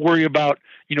not going to worry about,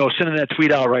 you know, sending that tweet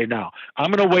out right now.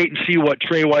 I'm going to wait and see what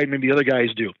Trey White and maybe the other guys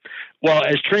do. Well,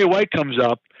 as Trey White comes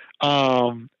up,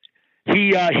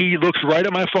 he looks right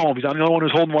at my phone because I'm the only one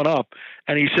who's holding one up,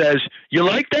 and he says, "You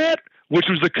like that?" Which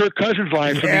was the Kirk Cousins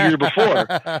line from the year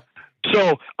before.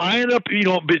 So I ended up, you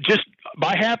know, just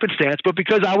by happenstance, but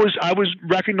because I was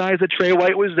recognized that Trey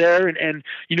White was there and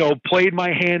you know, played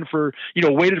my hand for, you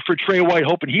know, waited for Trey White,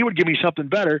 hoping he would give me something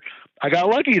better. I got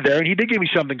lucky there, and he did give me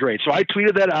something great. So I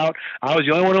tweeted that out. I was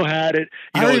the only one who had it.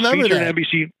 You know, it was featured on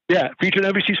NBC. Yeah, featured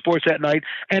on NBC Sports that night.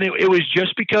 And it was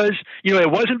just because, you know, it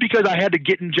wasn't because I had to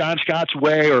get in John Scott's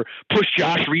way or push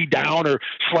Josh Reed down or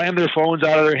slam their phones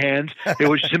out of their hands. It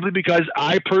was simply because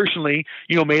I personally,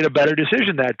 you know, made a better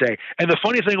decision that day. And the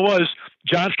funny thing was,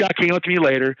 John Scott came up to me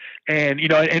later, and, you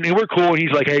know, and we're cool. And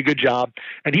he's like, "Hey, good job."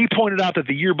 And he pointed out that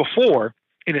the year before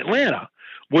in Atlanta,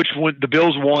 which when the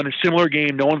Bills won a similar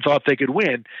game, no one thought they could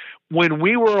win. When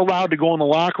we were allowed to go in the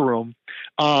locker room,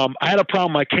 I had a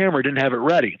problem. My camera didn't have it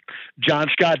ready. John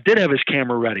Scott did have his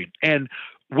camera ready. And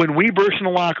when we burst in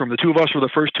the locker room, the two of us were the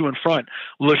first two in front.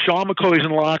 LaShawn McCoy's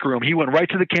in the locker room. He went right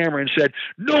to the camera and said,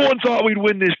 "No one thought we'd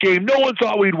win this game. No one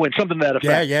thought we'd win." Something to that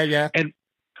effect. Yeah. And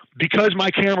because my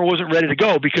camera wasn't ready to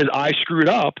go, because I screwed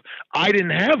up, I didn't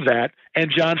have that, and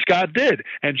John Scott did.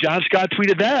 And John Scott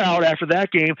tweeted that out after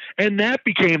that game, and that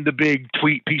became the big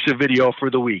tweet piece of video for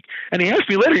the week. And he asked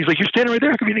me later, he's like, "You're standing right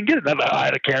there. How come you didn't get it?" And I'm like, "I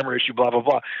had a camera issue, blah, blah,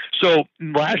 blah." So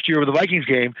last year with the Vikings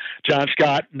game, John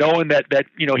Scott, knowing that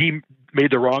you know, he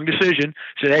made the wrong decision,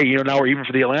 said, "Hey, you know, now we're even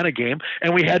for the Atlanta game."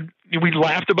 And we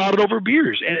laughed about it over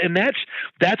beers. And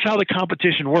that's how the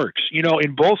competition works. You know,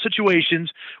 in both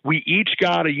situations, we each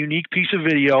got a unique piece of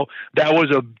video that was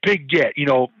a big get, you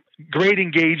know, great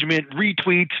engagement,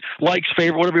 retweets, likes,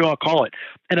 favorite, whatever you want to call it.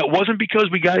 And it wasn't because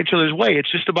we got each other's way.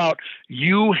 It's just about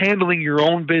you handling your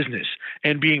own business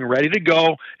and being ready to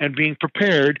go and being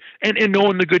prepared and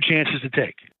knowing the good chances to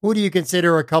take. Who do you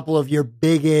consider a couple of your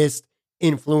biggest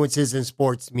influences in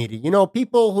sports media? You know,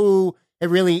 people who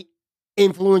have really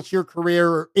influenced your career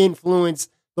or influence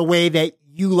the way that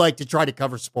you like to try to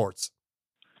cover sports?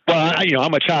 Well, you know,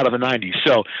 I'm a child of the 90s,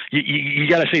 so you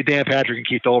got to say Dan Patrick and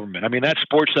Keith Olbermann. I mean, that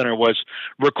Sports Center was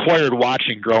required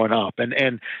watching growing up.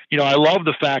 And you know, I love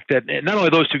the fact that not only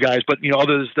those two guys, but, you know,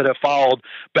 others that have followed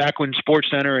back when Sports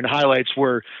Center and highlights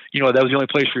were, you know, that was the only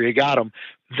place where you got them.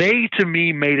 they, to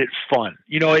me, made it fun.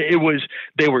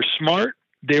 They were smart.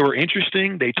 They were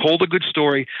interesting. They told a good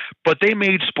story, but they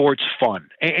made sports fun.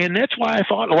 And that's why I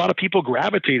thought a lot of people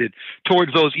gravitated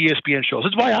towards those ESPN shows.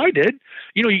 That's why I did.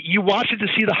 You watched it to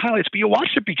see the highlights, but you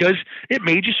watched it because it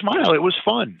made you smile. It was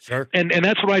fun. Sure. And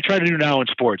that's what I try to do now in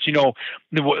sports.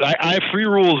 I have 3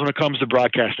 rules when it comes to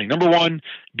broadcasting. Number 1,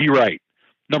 be right.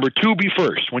 Number 2, be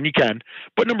first when you can.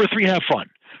 But number 3, have fun.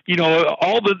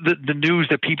 All the news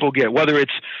that people get, whether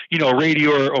it's,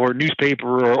 radio or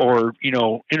newspaper or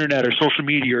internet or social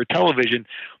media or television,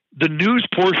 the news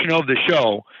portion of the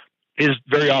show is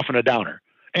very often a downer.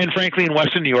 And frankly, in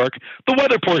Western New York, the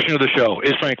weather portion of the show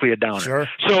is frankly a downer. Sure.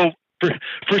 So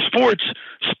for sports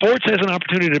has an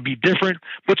opportunity to be different,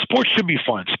 but sports should be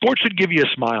fun. Sports should give you a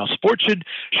smile. Sports should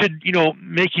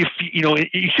make you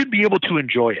you should be able to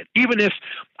enjoy it, even if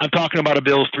I'm talking about a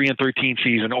Bills 3-13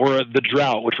 season or the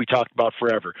drought, which we talked about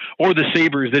forever, or the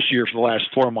Sabres this year for the last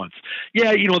 4 months.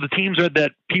 Yeah, the teams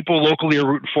that people locally are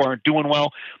rooting for aren't doing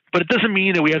well. But it doesn't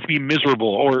mean that we have to be miserable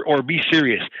or be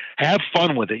serious. Have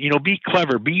fun with it. Be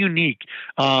clever, be unique.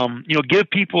 Give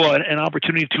people an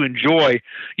opportunity to enjoy,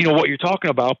 what you're talking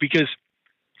about, because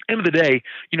end of the day,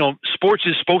 sports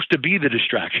is supposed to be the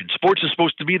distraction. Sports is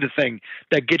supposed to be the thing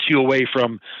that gets you away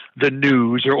from the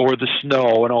news or the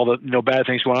snow and all the bad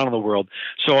things going on in the world.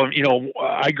 So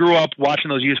I grew up watching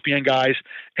those ESPN guys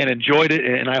and enjoyed it,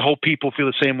 and I hope people feel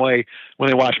the same way when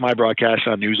they watch my broadcast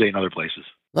on News 8 and other places.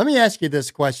 Let me ask you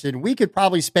this question. We could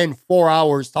probably spend 4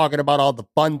 hours talking about all the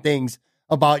fun things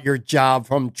about your job,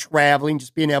 from traveling,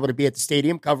 just being able to be at the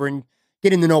stadium, covering,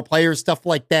 getting to know players, stuff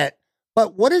like that.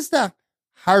 But what is the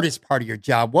hardest part of your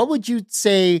job? What would you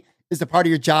say is the part of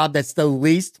your job that's the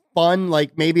least fun,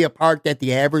 like maybe a part that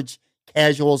the average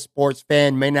casual sports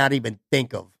fan may not even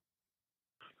think of?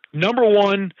 Number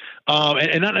one,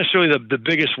 and not necessarily the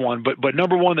biggest one, but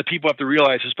number one that people have to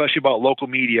realize, especially about local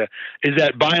media, is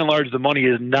that by and large the money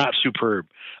is not superb.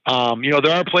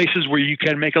 There are places where you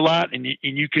can make a lot and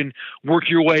you can work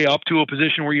your way up to a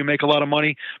position where you make a lot of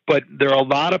money, but there are a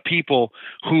lot of people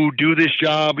who do this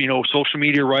job, social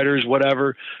media writers,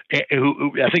 whatever,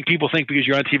 who I think people think because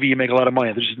you're on TV you make a lot of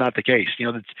money. This is not the case.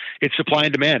 It's supply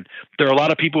and demand. There are a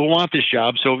lot of people who want this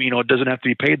job, so it doesn't have to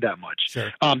be paid that much.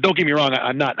 Sure. Don't get me wrong,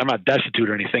 I'm not destitute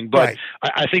or anything, but Right.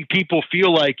 I think people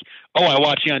feel like, oh, I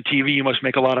watch you on TV, you must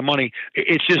make a lot of money.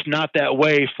 It's just not that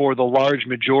way for the large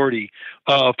majority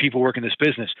of people working this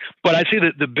business. But I'd say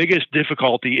that the biggest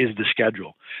difficulty is the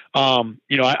schedule.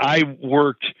 I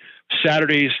worked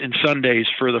Saturdays and Sundays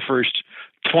for the first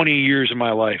 20 years of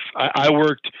my life. I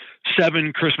worked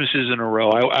 7 Christmases in a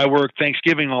row. I work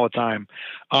Thanksgiving all the time.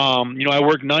 I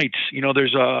work nights.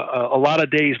 There's a lot of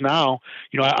days now.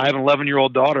 I have an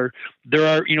 11-year-old daughter. There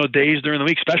are, days during the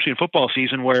week, especially in football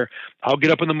season, where I'll get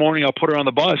up in the morning, I'll put her on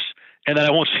the bus, and then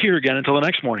I won't see her again until the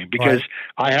next morning because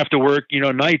I have to work,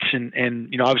 nights and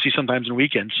obviously sometimes in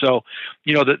weekends. So,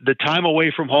 the time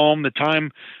away from home, the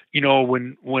time,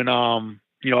 when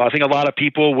I think a lot of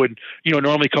people would,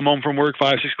 normally come home from work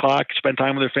 5, 6 o'clock, spend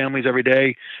time with their families every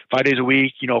day, 5 days a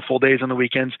week, full days on the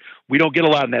weekends. We don't get a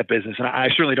lot in that business, and I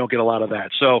certainly don't get a lot of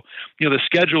that. So, the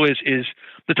schedule is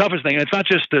the toughest thing. And it's not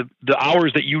just the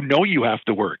hours that you have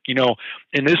to work.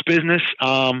 In this business,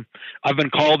 I've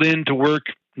been called in to work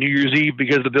New Year's Eve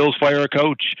because the Bills fire a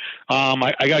coach.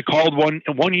 I got called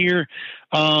one year,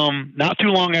 not too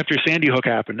long after Sandy Hook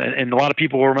happened, and a lot of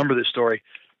people will remember this story.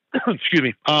 Excuse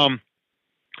me.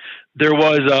 There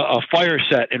was a fire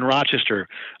set in Rochester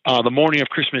the morning of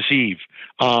Christmas Eve,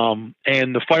 and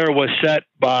the fire was set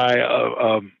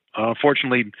by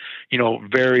unfortunately,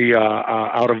 very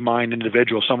out of mind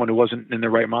individual, someone who wasn't in their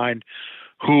right mind,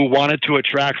 who wanted to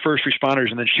attract first responders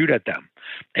and then shoot at them.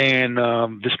 And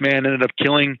this man ended up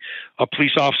killing a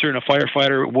police officer and a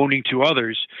firefighter, wounding 2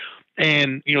 others.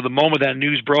 And, the moment that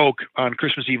news broke on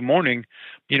Christmas Eve morning,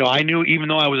 I knew, even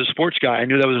though I was a sports guy, I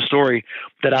knew that was a story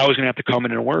that I was going to have to come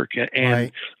in and work. And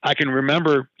Right. I can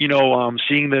remember,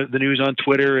 seeing the news on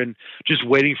Twitter and just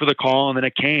waiting for the call. And then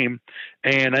it came,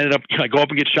 and I go up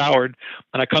and get showered,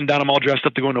 and I come down, I'm all dressed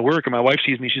up to go into work. And my wife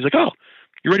sees me. She's like, "Oh,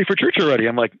 you ready for church already?"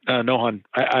 I'm like, "No, hon,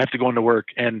 I have to go into work."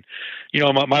 And,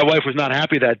 my wife was not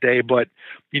happy that day, but,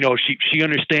 she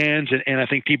understands. And I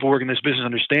think people working this business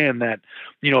understand that,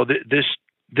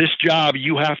 this job,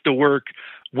 you have to work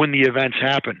when the events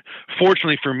happen.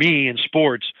 Fortunately for me in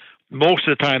sports, most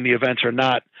of the time the events are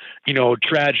not,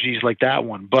 tragedies like that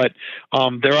one, but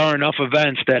there are enough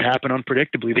events that happen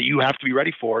unpredictably that you have to be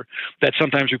ready for, that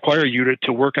sometimes require you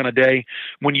to work on a day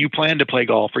when you plan to play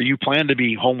golf or you plan to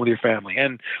be home with your family.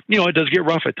 And, it does get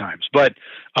rough at times, but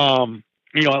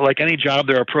like any job,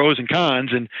 there are pros and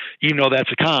cons, and even though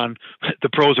that's a con, the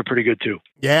pros are pretty good too.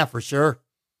 Yeah, for sure.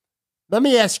 Let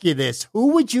me ask you this.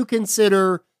 Who would you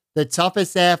consider the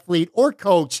toughest athlete or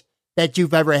coach that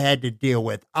you've ever had to deal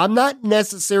with? I'm not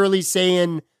necessarily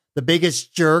saying the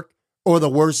biggest jerk or the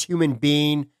worst human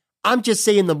being. I'm just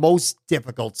saying the most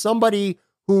difficult. Somebody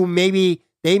who maybe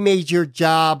they made your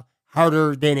job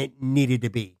harder than it needed to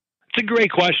be. It's a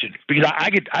great question, because I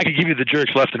could give you the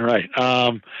jerks left and right.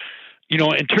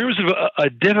 In terms of a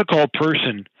difficult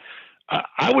person,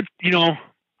 I would,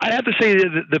 I'd have to say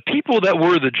that the people that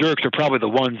were the jerks are probably the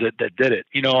ones that did it.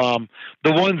 The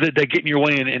ones that get in your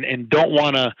way and don't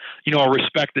want to,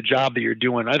 respect the job that you're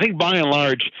doing. I think by and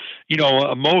large,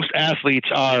 most athletes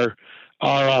are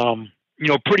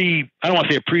pretty, I don't want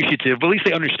to say appreciative, but at least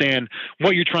they understand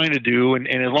what you're trying to do. And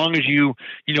as long as you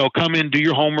come in, do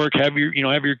your homework, have your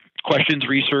questions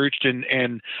researched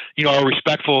and are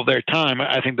respectful of their time,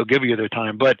 I think they'll give you their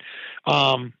time. But,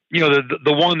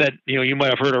 the one that, you might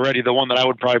have heard already, the one that I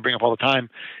would probably bring up all the time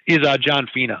is John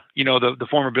Fina, the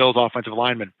former Bills offensive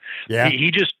lineman. Yeah.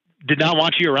 He just did not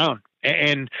want you around.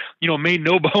 And made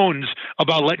no bones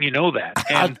about letting you know that.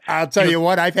 And I'll tell you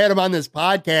what, I've had him on this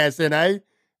podcast, and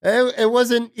it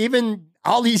wasn't even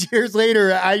all these years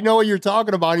later. I know what you're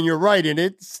talking about, and you're right. And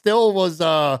it still was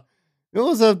a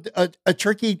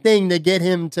tricky thing to get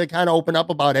him to kind of open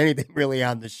up about anything really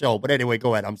on the show. But anyway,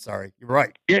 go ahead. I'm sorry. You're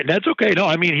right. Yeah, that's okay. No,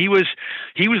 I mean, he was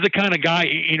the kind of guy,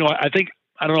 I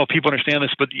don't know if people understand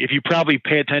this, but if you probably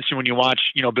pay attention when you watch,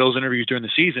 Bill's interviews during the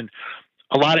season,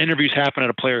 a lot of interviews happen at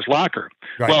a player's locker.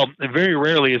 Right. Well, very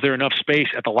rarely is there enough space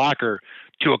at the locker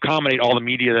to accommodate all the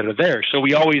media that are there. So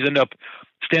we always end up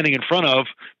standing in front of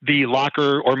the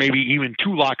locker, or maybe even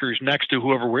two lockers next to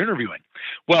whoever we're interviewing.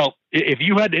 Well, if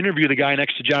you had to interview the guy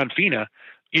next to John Fina,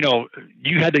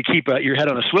 you had to keep your head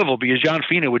on a swivel, because John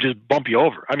Fina would just bump you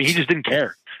over. I mean, he just didn't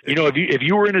care. If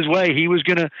you were in his way, he was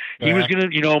gonna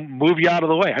move you out of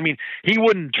the way. I mean, he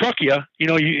wouldn't truck you.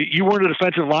 You weren't a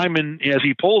defensive lineman as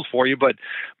he pulled for you, but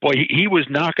boy, he was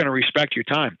not going to respect your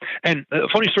time. And a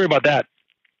funny story about that.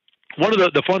 One of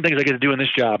the fun things I get to do in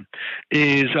this job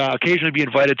is occasionally be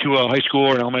invited to a high school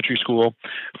or an elementary school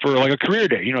for like a career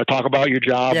day, talk about your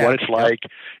job, what it's like.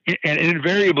 And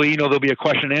invariably, there'll be a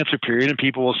question and answer period, and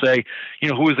people will say,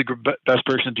 who is the best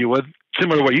person to deal with?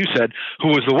 Similar to what you said, who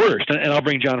was the worst? And I'll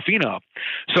bring John Fina up.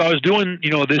 So I was doing,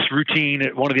 this routine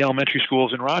at one of the elementary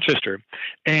schools in Rochester.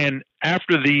 And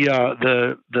after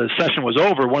the session was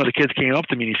over, one of the kids came up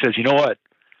to me and he says, "You know what?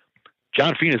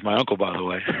 John Fina is my uncle, by the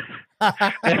way." and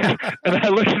I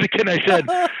looked at the kid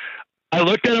and I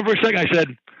looked at him for a second. I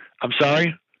said, "I'm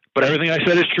sorry, but everything I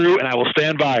said is true, and I will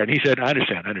stand by it." And he said, I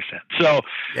understand. So,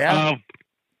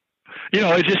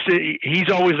 it's just,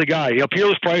 he's always the guy.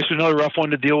 Peerless Price was another rough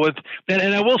one to deal with.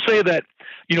 And I will say that,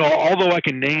 although I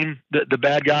can name the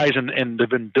bad guys and they've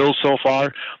been Bills so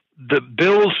far, the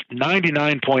Bills,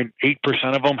 99.8%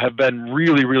 of them have been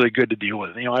really, really good to deal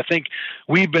with. I think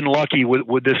we've been lucky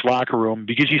with this locker room,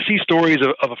 because you see stories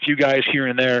of a few guys here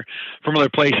and there from other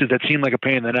places that seem like a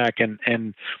pain in the neck.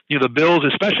 And the Bills,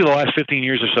 especially the last 15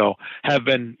 years or so, have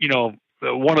been,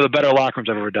 one of the better locker rooms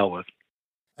I've ever dealt with.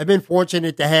 I've been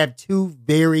fortunate to have two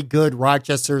very good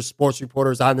Rochester sports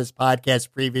reporters on this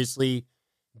podcast previously,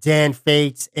 Dan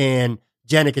Fates and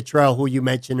Jenna Cottrell, who you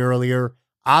mentioned earlier.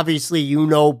 Obviously,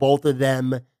 both of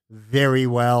them very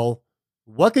well.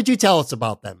 What could you tell us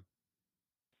about them?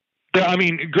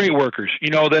 Great workers.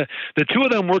 The two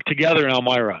of them work together in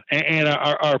Elmira and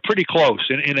are pretty close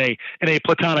in a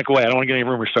platonic way. I don't want to get any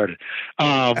rumors started.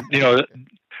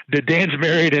 The Dan's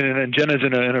married and Jenna's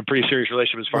in a pretty serious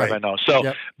relationship as far as I know.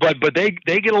 So, but they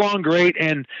get along great.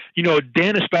 And,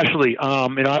 Dan especially,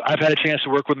 I've had a chance to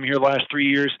work with him here the last 3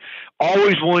 years,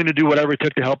 always willing to do whatever it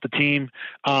took to help the team.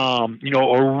 A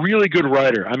really good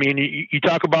writer. You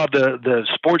talk about the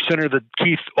Sports Center, the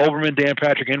Keith Olbermann, Dan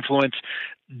Patrick influence.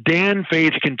 Dan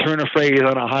Fates can turn a phrase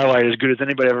on a highlight as good as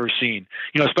anybody I've ever seen,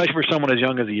 especially for someone as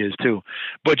young as he is too.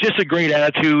 But just a great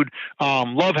attitude.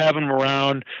 Love having him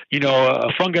around,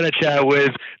 a fun guy to chat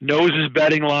with, knows his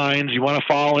betting lines. You want to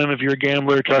follow him if you're a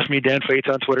gambler. Trust me, Dan Fates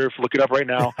on Twitter. Look it up right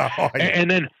now.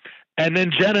 And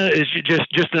then Jenna is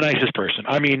just the nicest person.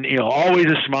 Always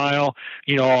a smile,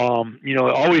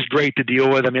 always great to deal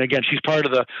with. Again, she's part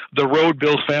of the Road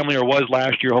Bills family, or was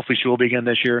last year. Hopefully she will be again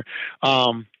this year.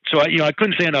 So I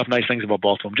couldn't say enough nice things about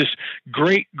both of them. Just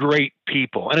great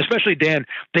people. And especially Dan.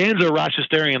 Dan's a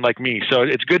Rochesterian like me. So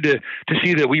it's good to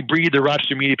see that we breed the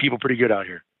Rochester media people pretty good out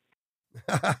here.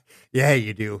 Yeah,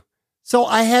 you do. So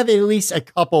I have at least a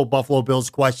couple Buffalo Bills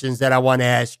questions that I want to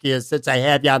ask you since I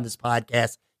have you on this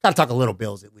podcast. Got to talk a little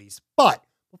Bills at least. But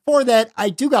before that,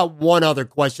 I do got one other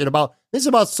question about This is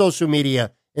about social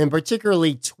media, and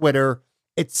particularly Twitter.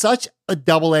 It's such a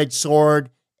double-edged sword.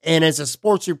 And as a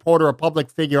sports reporter, a public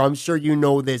figure, I'm sure you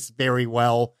know this very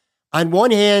well. On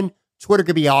one hand, Twitter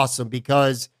could be awesome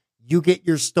because you get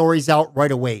your stories out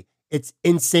right away. It's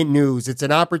instant news. It's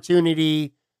an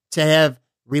opportunity to have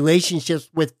relationships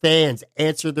with fans,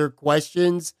 answer their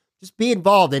questions, just be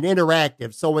involved and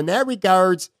interactive. So in that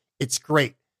regards, it's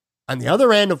great. On the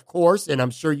other end, of course, and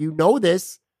I'm sure you know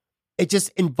this, it just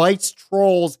invites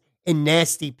trolls and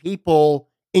nasty people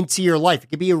into your life. It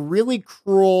can be a really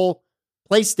cruel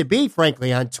place to be,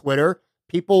 frankly, on Twitter.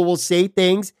 People will say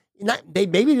things,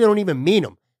 maybe they don't even mean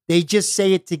them. They just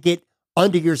say it to get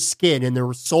under your skin, and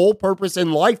their sole purpose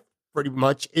in life pretty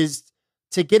much is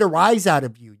to get a rise out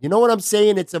of you. You know what I'm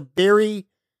saying? It's a very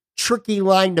tricky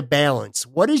line to balance.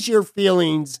 What is your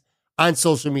feelings on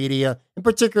social media, and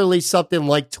particularly something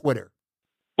like Twitter?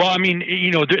 Well, I mean,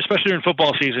 especially during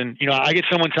football season, I get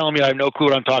someone telling me I have no clue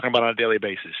what I'm talking about on a daily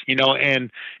basis, and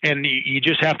you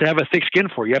just have to have a thick skin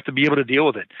for it. You have to be able to deal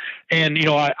with it. And,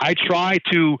 I try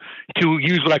to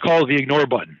use what I call the ignore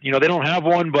button. They don't have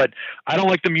one, but I don't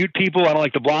like to mute people. I don't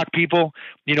like to block people.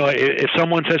 If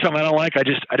someone says something I don't like, I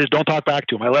just don't talk back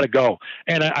to them. I let it go.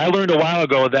 And I learned a while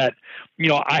ago that,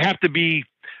 I have to be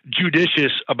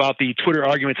judicious about the Twitter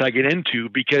arguments I get into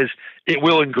because it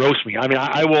will engross me. I mean,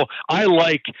 I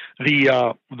like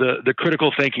the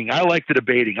critical thinking. I like the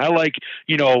debating. I like,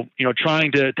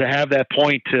 trying to have that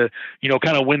point to,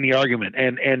 kind of win the argument.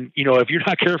 And, if you're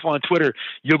not careful on Twitter,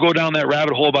 you'll go down that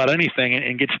rabbit hole about anything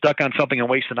and get stuck on something and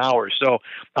waste an hour. So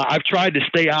I've tried to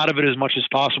stay out of it as much as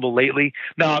possible lately.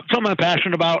 Now, something I'm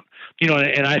passionate about,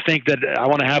 and I think that I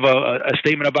want to have a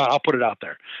statement about, I'll put it out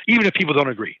there, even if people don't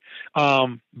agree.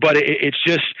 But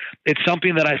it's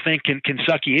something that I think can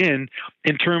suck you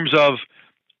in terms of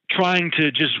trying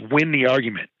to just win the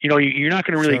argument. You're not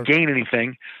going to really gain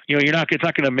anything. It's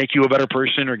not going to make you a better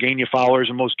person or gain you followers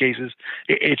in most cases.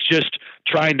 It's just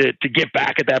trying to get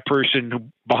back at that person who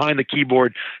behind the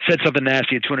keyboard said something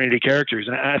nasty in 280 characters.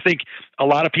 And I think a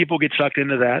lot of people get sucked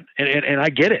into that. And I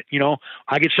get it.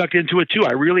 I get sucked into it too.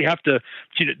 I really have to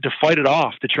fight it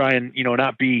off to try and,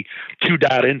 not be too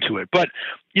dialed into it. But,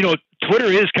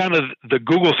 Twitter is kind of the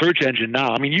Google search engine now.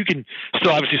 I mean, you can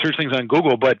still obviously search things on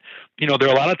Google, but, there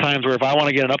are a lot of times where if I want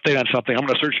to get an update on something, I'm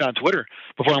going to search it on Twitter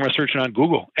before I'm going to search it on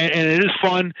Google. And it is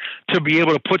fun to be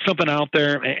able to put something out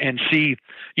there and see,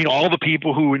 all the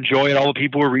people who enjoy it, all the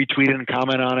people who retweet it and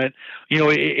comment on it.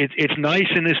 It's nice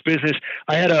in this business.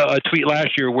 I had a tweet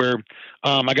last year where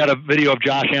I got a video of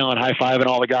Josh Allen high-fiving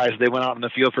all the guys. They went out in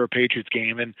the field for a Patriots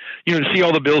game. And, to see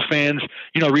all the Bills fans,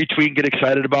 retweet and get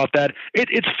excited about that.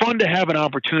 It's fun to have an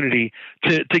opportunity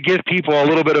to give people a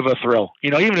little bit of a thrill,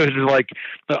 even if it's like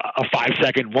a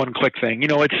 5-second one-click thing.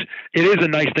 It is a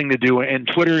nice thing to do. And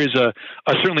Twitter is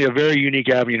certainly a very unique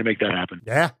avenue to make that happen.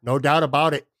 Yeah, no doubt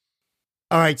about it.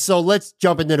 All right, so let's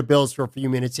jump into the Bills for a few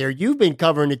minutes here. You've been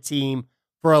covering the team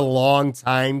for a long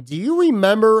time. Do you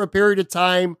remember a period of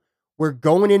time where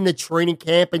going into training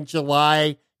camp in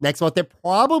July next month, that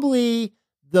probably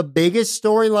the biggest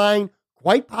storyline,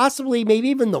 quite possibly maybe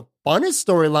even the funnest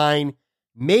storyline,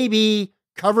 maybe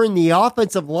covering the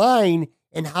offensive line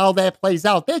and how that plays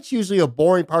out? That's usually a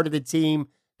boring part of the team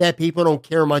that people don't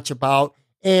care much about,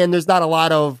 and there's not a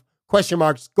lot of question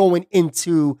marks going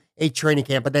into a training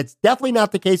camp, but that's definitely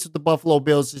not the case with the Buffalo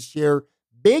Bills this year.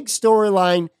 Big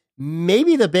storyline,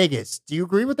 maybe the biggest. Do you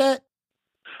agree with that?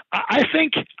 I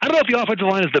don't know if the offensive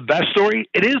line is the best story.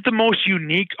 It is the most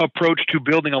unique approach to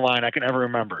building a line I can ever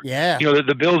remember. Yeah.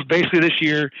 The Bills basically this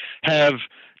year have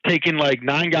taken like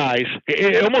 9 guys.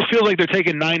 It almost feels like they're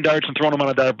taking 9 darts and throwing them on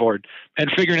a dartboard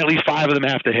and figuring at least 5 of them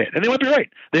have to hit. And they might be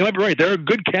right. There are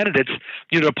good candidates,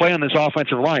 to play on this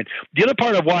offensive line. The other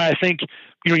part of why I think,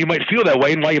 you might feel that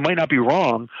way and why you might not be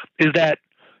wrong is that,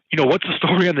 what's the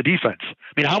story on the defense?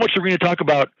 I mean, how much are we going to talk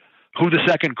about who the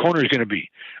second corner is going to be?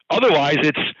 Otherwise,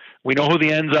 we know who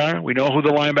the ends are. We know who the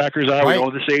linebackers are. Right. We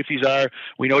know who the safeties are.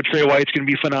 We know Trey White's going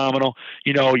to be phenomenal.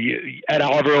 Ed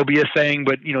Oliver will be a thing,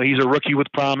 but, he's a rookie with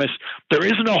promise. There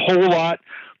isn't a whole lot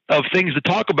of things to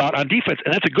talk about on defense,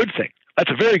 and that's a good thing. That's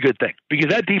a very good thing because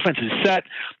that defense is set.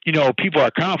 People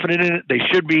are confident in it. They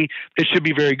should be. It should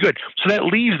be very good. So that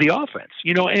leaves the offense,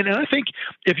 and I think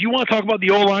if you want to talk about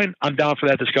the O-line, I'm down for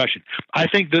that discussion. I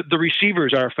think the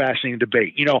receivers are a fascinating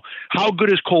debate. How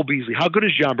good is Cole Beasley? How good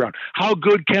is John Brown? How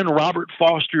good can Robert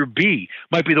Foster be?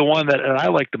 Might be the one that I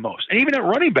like the most. And even at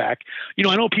running back,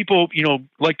 I know people,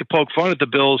 like to poke fun at the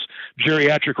Bills'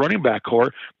 geriatric running back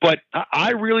core, but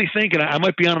I really think, and I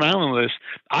might be on an island with this,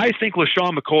 I think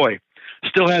LaShawn McCoy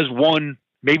still has 1,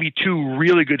 maybe 2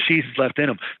 really good seasons left in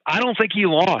him. I don't think he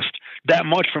lost that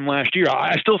much from last year.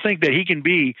 I still think that he can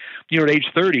be, at age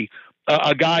 30,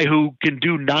 a guy who can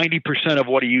do 90% of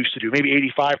what he used to do,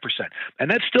 maybe 85%.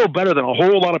 And that's still better than a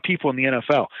whole lot of people in the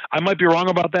NFL. I might be wrong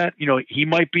about that. He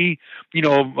might be,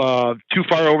 too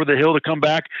far over the hill to come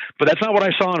back, but that's not what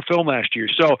I saw on film last year.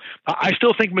 So I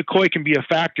still think McCoy can be a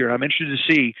factor. And I'm interested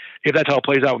to see if that's how it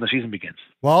plays out when the season begins.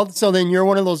 Well, so then you're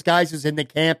one of those guys who's in the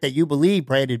camp that you believe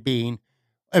Brandon Beane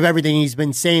of everything he's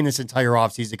been saying this entire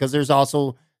offseason, because there's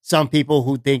also some people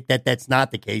who think that that's not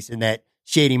the case and that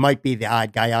Shady might be the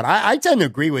odd guy out. I tend to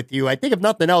agree with you. I think if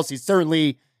nothing else, he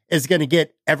certainly is going to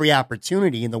get every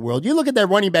opportunity in the world. You look at that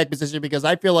running back position, because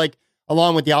I feel like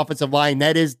along with the offensive line,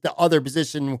 that is the other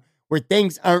position where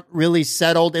things aren't really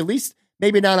settled, at least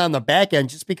maybe not on the back end,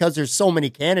 just because there's so many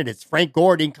candidates. Frank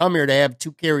Gore didn't come here to have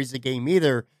 2 carries a game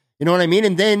either. You know what I mean?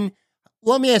 And then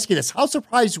let me ask you this. How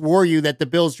surprised were you that the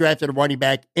Bills drafted a running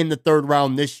back in the 3rd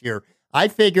round this year? I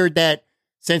figured that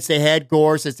since they had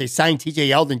Gore, since they signed TJ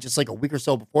Yeldon just like a week or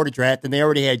so before the draft, and they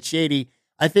already had Shady,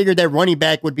 I figured that running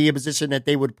back would be a position that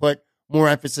they would put more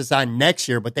emphasis on next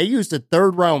year. But they used a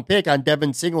 3rd round pick on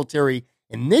Devin Singletary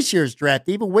in this year's draft,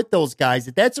 even with those guys.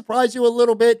 Did that surprise you a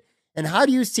little bit? And how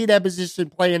do you see that position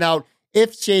playing out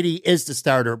if Shady is the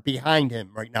starter behind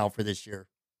him right now for this year?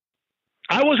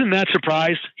 I wasn't that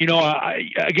surprised.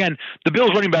 Again, the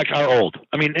Bills running backs are old.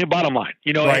 I mean, bottom line,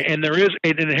 right. And there is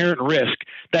an inherent risk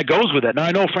that goes with it. Now,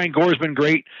 I know Frank Gore has been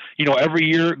great, every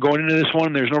year going into this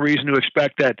one. There's no reason to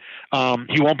expect that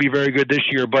he won't be very good this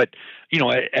year. But,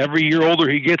 every year older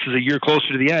he gets is a year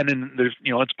closer to the end. And there's,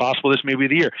 it's possible this may be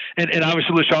the year. And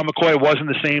obviously, LaShawn McCoy wasn't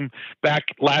the same back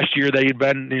last year that he'd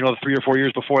been, 3 or 4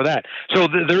 years before that. So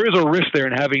there is a risk there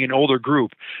in having an older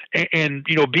group. And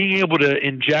being able to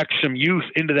inject some youth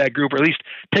into that group, or at least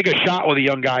take a shot with a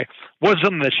young guy, was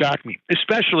something that shocked me,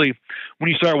 especially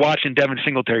when you start watching Devin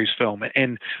Singletary's film.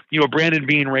 And, Brandon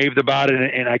Beane raved about it,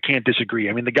 and I can't disagree.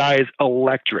 I mean, the guy is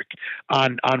electric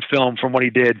on film from what he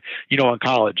did, in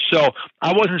college. So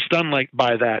I wasn't stunned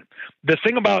by that. The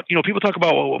thing about, people talk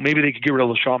about, well, maybe they could get rid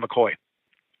of LaShawn McCoy.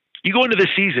 You go into this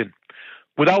season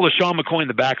without LaShawn McCoy in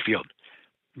the backfield,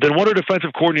 then what are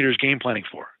defensive coordinators game planning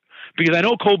for? Because I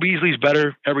know Cole Beasley's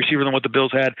better at receiver than what the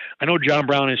Bills had. I know John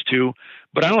Brown is too,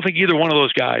 but I don't think either one of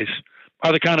those guys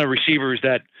are the kind of receivers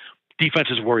that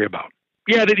defenses worry about.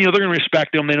 Yeah, they're going to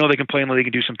respect them. They know they can play and they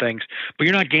can do some things, but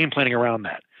you're not game planning around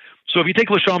that. So if you take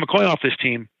LaShawn McCoy off this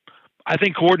team, I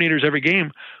think coordinators every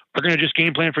game are going to just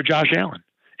game plan for Josh Allen.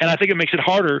 And I think it makes it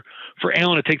harder for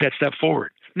Allen to take that step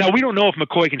forward. Now, we don't know if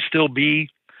McCoy can still be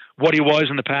what he was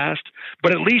in the past,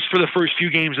 but at least for the first few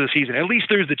games of the season, at least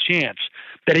there's the chance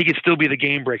that he could still be the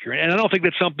game breaker. And I don't think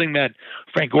that's something that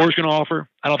Frank Gore's going to offer.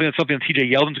 I don't think that's something that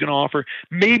TJ Yeldon's going to offer.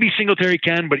 Maybe Singletary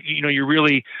can, but you're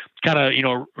really kind of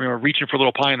reaching for a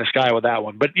little pie in the sky with that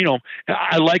one. But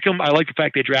I like him. I like the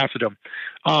fact they drafted him.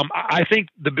 I think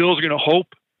the Bills are going to hope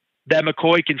that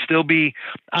McCoy can still be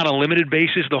on a limited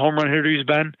basis the home run hitter he's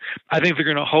been. I think they're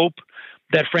going to hope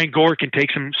that Frank Gore can take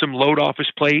some load off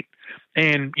his plate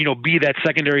and, be that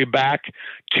secondary back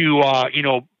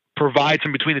to, provide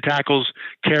some between the tackles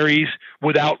carries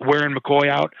without wearing McCoy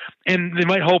out. And they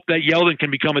might hope that Yeldon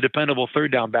can become a dependable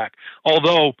 3rd down back.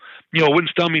 Although, it wouldn't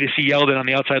stun me to see Yeldon on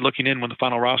the outside looking in when the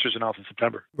final roster is announced in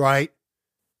September. Right.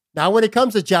 Now, when it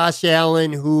comes to Josh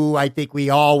Allen, who I think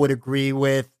we all would agree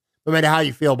with, no matter how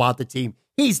you feel about the team,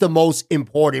 he's the most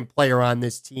important player on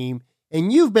this team.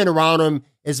 And you've been around him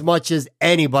as much as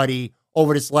anybody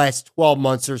over this last 12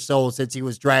 months or so since he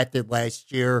was drafted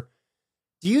last year.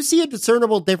 Do you see a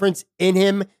discernible difference in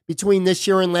him between this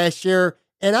year and last year?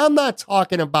 And I'm not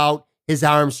talking about his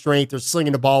arm strength or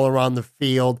slinging the ball around the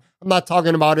field. I'm not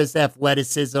talking about his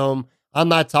athleticism. I'm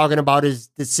not talking about his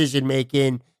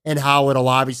decision-making and how it'll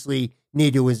obviously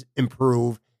need to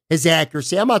improve. His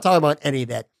accuracy. I'm not talking about any of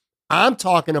that. I'm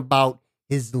talking about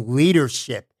his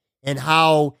leadership and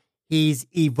how he's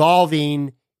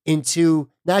evolving into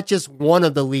not just one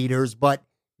of the leaders, but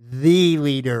the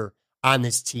leader on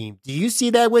this team. Do you see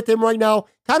that with him right now?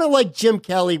 Kind of like Jim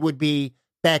Kelly would be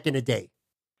back in the day.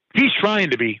 He's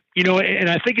trying to be, and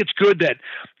I think it's good that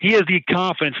he has the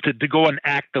confidence to go and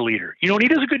act the leader, and he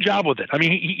does a good job with it. I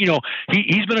mean,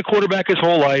 he's been a quarterback his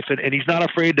whole life, and he's not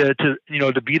afraid to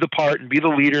be the part and be the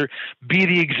leader, be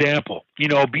the example, be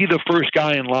the first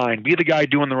guy in line, be the guy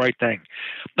doing the right thing.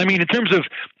 I mean, in terms of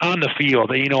on the field,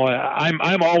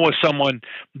 I'm always someone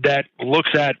that looks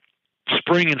at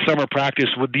spring and summer practice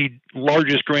with the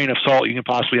largest grain of salt you can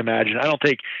possibly imagine. I don't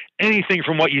take anything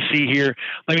from what you see here.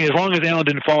 I mean, as long as Allen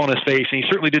didn't fall on his face, and he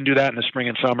certainly didn't do that in the spring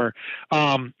and summer,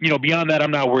 beyond that,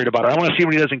 I'm not worried about it. I want to see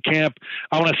what he does in camp.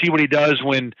 I want to see what he does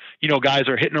when, guys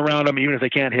are hitting around him, even if they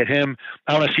can't hit him.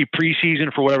 I want to see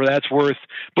preseason for whatever that's worth.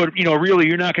 But, really,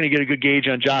 you're not going to get a good gauge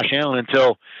on Josh Allen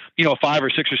until, 5 or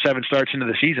 6 or 7 starts into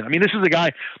the season. I mean, this is a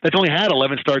guy that's only had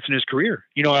 11 starts in his career.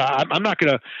 I'm not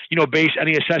going to, base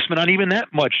any assessment on even that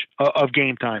much of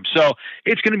game time. So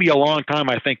it's going to be a long time,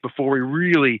 I think, before we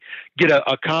really get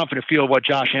a confident feel of what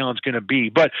Josh Allen's going to be.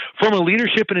 But from a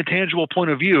leadership and intangible point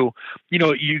of view,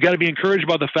 you got to be encouraged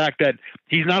about the fact that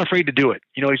he's not afraid to do it.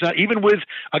 He's not, even with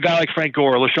a guy like Frank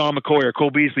Gore, or LaShawn McCoy, or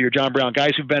Cole Beasley, or John Brown,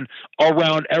 guys who've been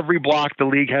around every block the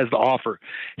league has to offer.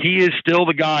 He is still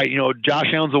the guy.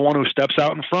 Josh Allen's the one who steps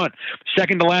out in front.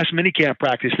 Second to last minicamp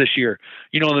practice this year,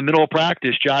 in the middle of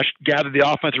practice, Josh gathered the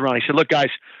offense around. He said, "Look, guys,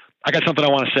 I got something I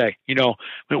want to say.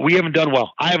 We haven't done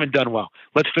well. I haven't done well.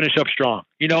 Let's finish up strong."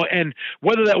 And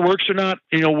whether that works or not,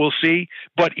 we'll see.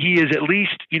 But he is at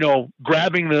least,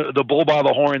 grabbing the bull by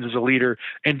the horns as a leader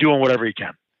and doing whatever he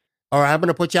can. All right, I'm going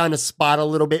to put you on the spot a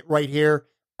little bit right here.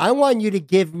 I want you to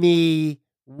give me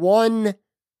one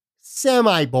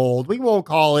semi-bold. We won't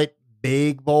call it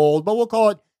big bold, but we'll call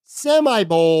it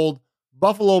semi-bold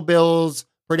Buffalo Bills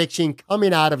prediction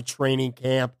coming out of training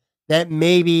camp that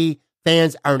maybe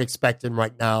fans aren't expecting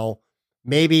right now.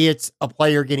 Maybe it's a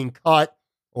player getting cut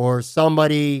or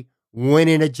somebody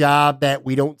winning a job that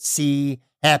we don't see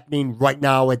happening right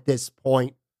now at this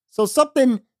point. So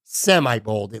something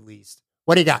semi-bold at least.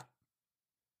 What do you got?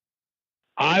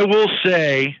 I will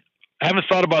say, I haven't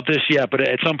thought about this yet, but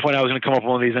at some point I was going to come up with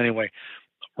one of these anyway.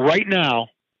 Right now,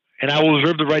 and I will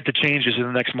reserve the right to change this in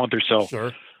the next month or so.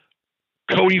 Sure.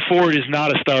 Cody Ford is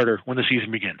not a starter when the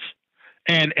season begins.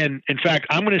 And in fact,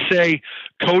 I'm going to say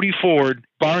Cody Ford,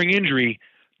 barring injury,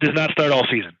 does not start all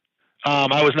season.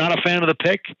 I was not a fan of the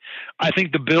pick. I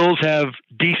think the Bills have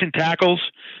decent tackles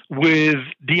with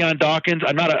Deion Dawkins.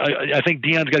 I think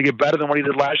Deion's got to get better than what he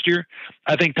did last year.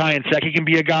 I think Ty Nsekhe can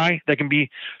be a guy that can be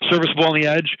serviceable on the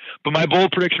edge. But my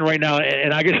bold prediction right now,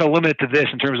 and I guess I'll limit it to this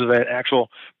in terms of an actual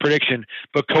prediction,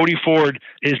 but Cody Ford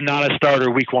is not a starter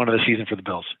week 1 of the season for the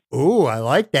Bills. Ooh, I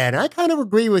like that. And I kind of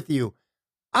agree with you.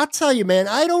 I'll tell you, man,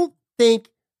 I don't think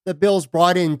the Bills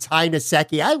brought in Ty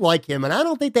Nsekhe. I like him, and I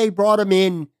don't think they brought him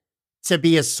in to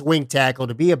be a swing tackle,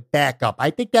 to be a backup.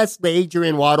 I think that's the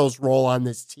Adrian Waddle's role on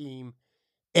this team.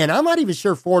 And I'm not even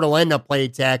sure Ford will end up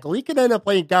playing tackle. He could end up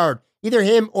playing guard, either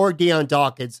him or Deion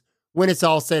Dawkins when it's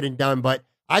all said and done. But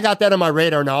I got that on my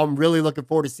radar now. I'm really looking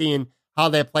forward to seeing how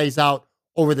that plays out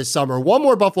over the summer. One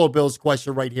more Buffalo Bills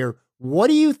question right here. What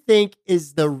do you think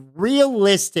is the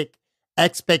realistic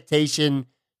expectation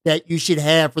that you should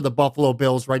have for the Buffalo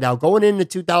Bills right now, going into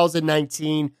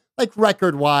 2019, like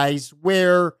record-wise,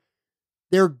 where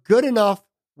they're good enough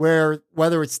where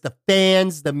whether it's the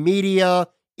fans, the media,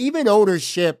 even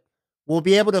ownership will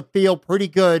be able to feel pretty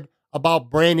good about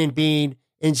Brandon Beane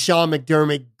and Sean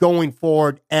McDermott going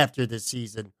forward after this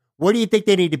season? Where do you think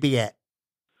they need to be at?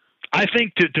 I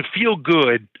think to feel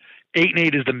good,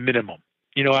 8-8 is the minimum.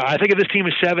 I think if this team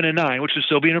is 7-9, which would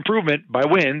still be an improvement by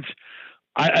wins,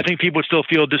 I think people would still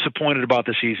feel disappointed about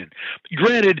the season.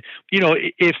 Granted,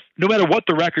 if no matter what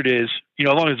the record is, as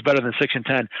long as it's better than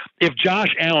 6-10, if Josh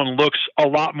Allen looks a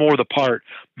lot more the part,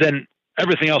 then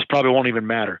everything else probably won't even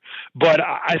matter. But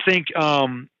I think,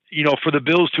 for the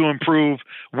Bills to improve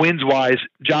wins-wise,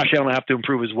 Josh Allen will have to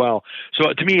improve as well.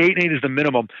 So to me, 8-8 is the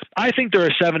minimum. I think they're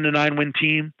a 7-9 win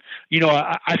team.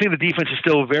 I think the defense is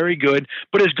still very good.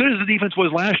 But as good as the defense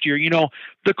was last year,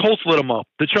 the Colts lit them up,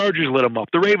 the Chargers lit them up,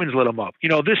 the Ravens lit them up.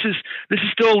 This is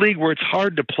still a league where it's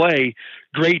hard to play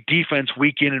great defense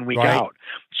week in and week out.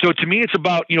 So to me, it's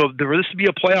about, for this to be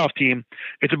a playoff team,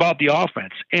 it's about the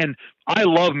offense. And I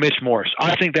love Mitch Morse.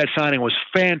 I think that signing was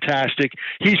fantastic.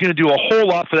 He's going to do a whole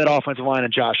lot for that offensive line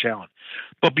and Josh Allen.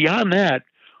 But beyond that,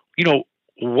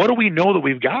 what do we know that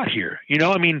we've got here?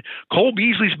 Cole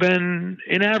Beasley's been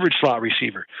an average slot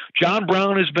receiver. John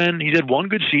Brown he's had one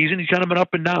good season. He's kind of been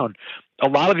up and down. A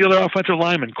lot of the other offensive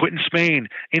linemen, Quentin Spain,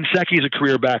 Nsekhe's a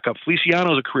career backup.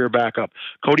 Feliciano's a career backup.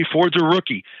 Cody Ford's a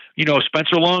rookie.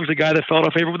 Spencer Long's the guy that fell out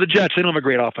of favor with the Jets. They don't have a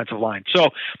great offensive line. So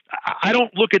I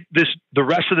don't look at the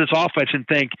rest of this offense and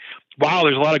think, wow,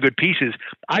 there's a lot of good pieces.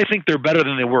 I think they're better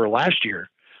than they were last year.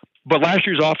 But last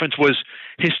year's offense was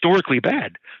historically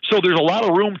bad. So there's a lot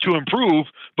of room to improve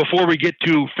before we get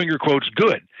to, finger quotes,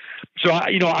 good. So,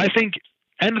 I think,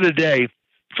 end of the day,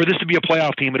 for this to be a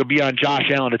playoff team, it'll be on Josh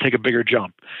Allen to take a bigger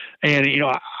jump. And,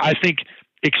 I think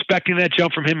expecting that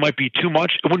jump from him might be too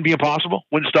much. It wouldn't be impossible,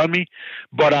 wouldn't stun me,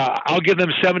 but I'll give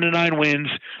them 7 to 9 wins,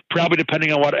 probably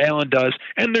depending on what Allen does.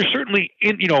 And they're certainly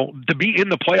to be in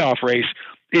the playoff race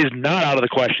is not out of the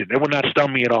question. It would not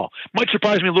stun me at all. Might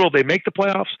surprise me a little if they make the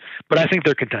playoffs, but I think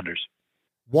they're contenders.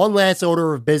 One last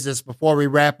order of business before we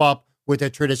wrap up with a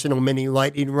traditional mini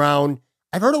lightning round.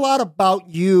 I've heard a lot about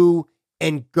you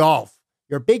and golf.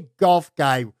 You're a big golf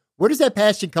guy. Where does that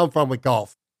passion come from with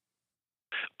golf?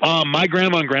 My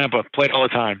grandma and grandpa played all the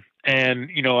time. And,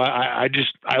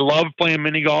 I love playing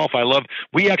mini golf.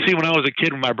 We actually, when I was a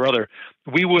kid with my brother,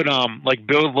 we would,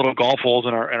 build little golf holes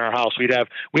in our house. We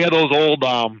had those old,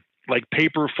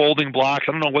 paper folding blocks.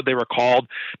 I don't know what they were called,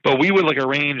 but we would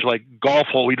arrange golf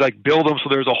hole. We'd build them so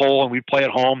there's a hole and we'd play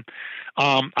at home.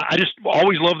 I just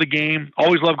always loved the game.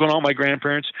 Always loved going out with my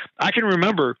grandparents. I can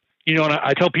remember, and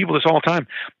I tell people this all the time.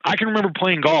 I can remember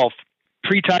playing golf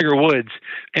pre-Tiger Woods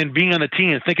and being on the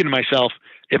tee and thinking to myself,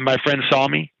 if my friends saw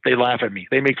me, they laugh at me.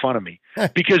 They make fun of me.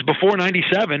 Because before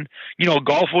 97,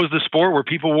 golf was the sport where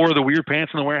people wore the weird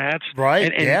pants and the wear hats.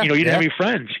 Right. And you didn't have any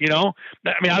friends, I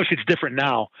mean, obviously it's different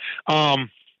now.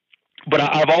 But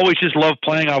I've always just loved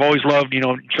playing. I've always loved,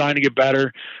 trying to get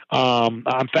better.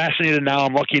 I'm fascinated now.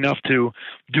 I'm lucky enough to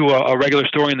do a regular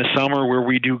story in the summer where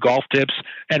we do golf tips,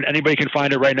 and anybody can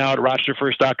find it right now at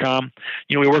RochesterFirst.com.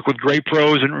 We work with great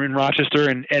pros in Rochester,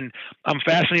 and I'm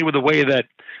fascinated with the way that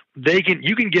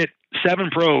you can get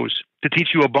 7 pros to teach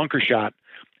you a bunker shot,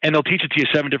 and they'll teach it to you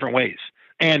 7 different ways.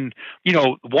 And,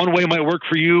 one way might work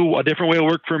for you, a different way will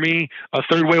work for me, a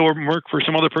third way will work for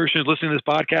some other person who's listening to this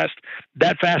podcast.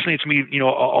 That fascinates me,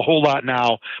 a whole lot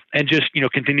now, and just,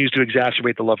 continues to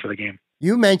exacerbate the love for the game.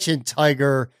 You mentioned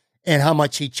Tiger and how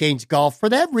much he changed golf. For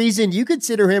that reason, you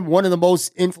consider him one of the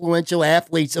most influential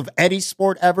athletes of any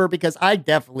sport ever? Because I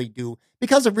definitely do,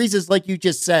 because of reasons like you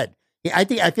just said. I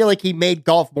feel like he made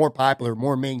golf more popular,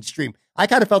 more mainstream. I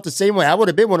kind of felt the same way. I would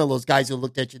have been one of those guys who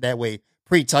looked at you that way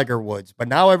pre-Tiger Woods, but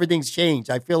now everything's changed.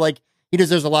 I feel like he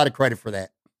deserves a lot of credit for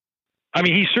that. I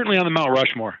mean, he's certainly on the Mount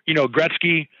Rushmore.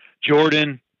 Gretzky,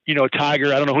 Jordan,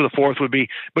 Tiger. I don't know who the fourth would be,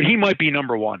 but he might be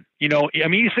number one. I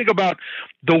mean, you think about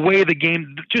the way the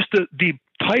game, just the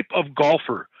type of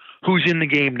golfer who's in the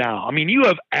game now. I mean, you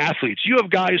have athletes, you have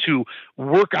guys who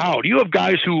work out, you have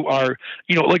guys who are,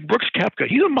 like Brooks Koepka.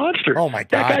 He's a monster. Oh my God.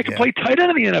 That guy can play tight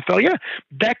end in the NFL. Yeah.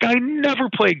 That guy never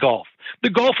played golf.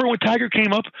 The golfer when Tiger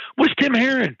came up was Tim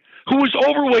Herron, who was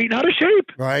overweight and out of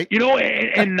shape. Right.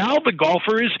 And now the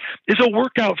golfer is a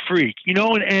workout freak,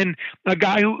 and a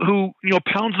guy who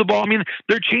pounds the ball. I mean,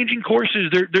 they're changing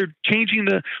courses. They're changing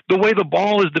the way the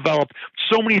ball is developed.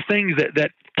 So many things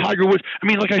that Tiger Woods, I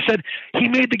mean, like I said, he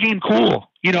made the game cool,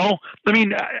 I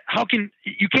mean,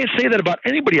 you can't say that about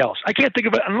anybody else. I can't think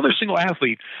of another single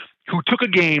athlete who took a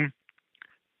game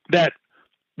that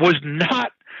was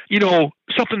not,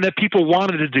 something that people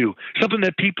wanted to do, something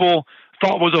that people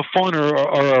thought was a fun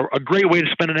or a great way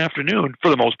to spend an afternoon for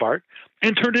the most part,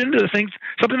 and turned it into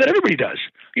something that everybody does.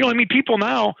 I mean, people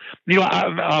now, there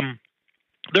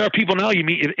are people now you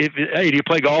meet, hey, do you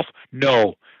play golf?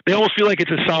 No. They almost feel like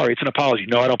it's an apology.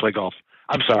 No, I don't play golf.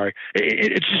 I'm sorry.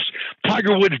 It's just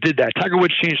Tiger Woods did that. Tiger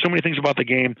Woods changed so many things about the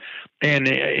game, and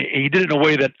he did it in a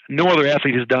way that no other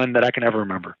athlete has done that I can ever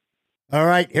remember. All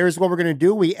right, here's what we're going to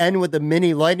do. We end with the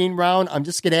mini lightning round. I'm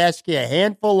just going to ask you a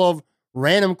handful of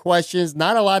random questions,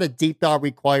 not a lot of deep thought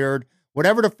required.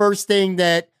 Whatever the first thing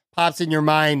that pops in your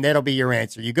mind, that'll be your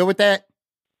answer. You good with that?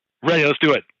 Ready, let's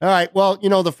do it. All right, well,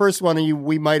 the first one you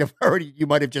might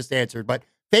have just answered, but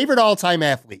favorite all-time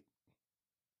athlete?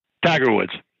 Tiger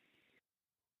Woods.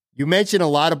 You mentioned a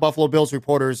lot of Buffalo Bills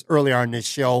reporters earlier on this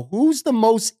show. Who's the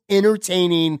most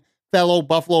entertaining fellow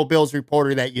Buffalo Bills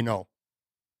reporter that you know?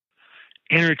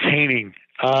 Entertaining.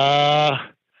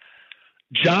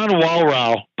 John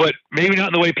Walrow, but maybe not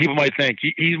in the way people might think.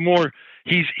 He's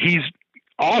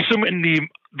awesome in the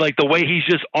way he's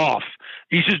just off.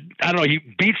 He's just, I don't know, he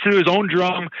beats to his own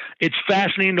drum. It's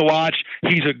fascinating to watch.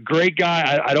 He's a great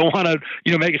guy. I don't want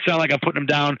to, make it sound like I'm putting him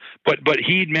down, but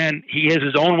he has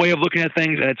his own way of looking at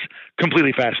things, and it's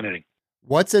completely fascinating.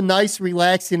 What's a nice,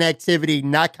 relaxing activity,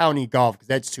 not counting golf, because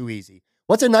that's too easy.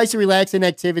 What's a nice, relaxing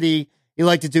activity you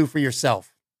like to do for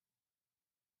yourself?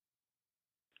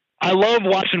 I love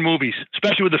watching movies,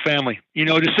 especially with the family.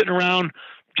 Just sitting around,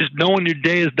 just knowing your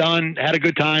day is done, had a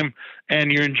good time,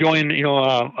 and you're enjoying,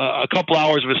 a couple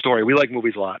hours of a story. We like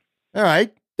movies a lot. All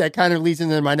right. That kind of leads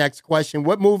into my next question.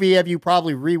 What movie have you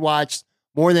probably rewatched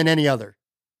more than any other?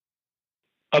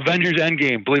 Avengers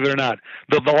Endgame, believe it or not.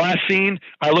 The last scene,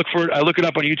 I look it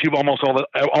up on YouTube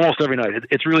almost every night.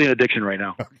 It's really an addiction right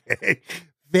now. Okay.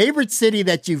 Favorite city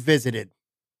that you visited?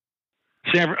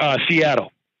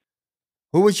 Seattle.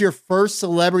 Who was your first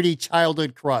celebrity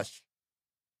childhood crush?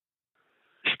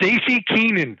 Stacy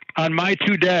Keenan on My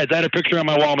Two Dads. I had a picture on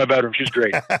my wall in my bedroom. She's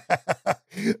great. All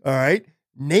right.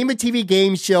 Name a TV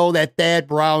game show that Thad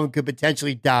Brown could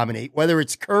potentially dominate, whether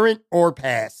it's current or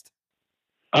past.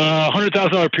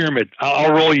 $100,000 Pyramid.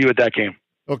 I'll roll you at that game.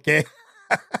 Okay.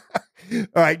 All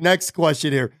right. Next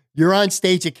question here. You're on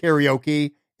stage at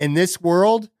karaoke. In this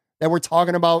world that we're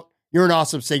talking about, you're an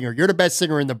awesome singer. You're the best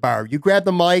singer in the bar. You grab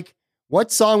the mic.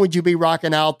 What song would you be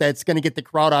rocking out that's going to get the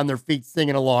crowd on their feet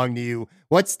singing along to you?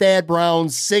 What's Thad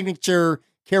Brown's signature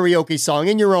karaoke song,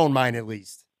 in your own mind at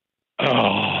least? Oh,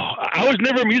 I was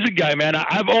never a music guy, man.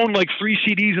 I've owned like 3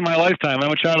 CDs in my lifetime.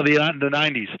 I'm a child of the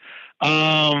 90s.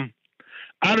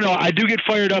 I don't know. I do get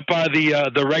fired up by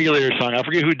the Regulator song. I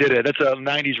forget who did it. That's a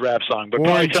 90s rap song, but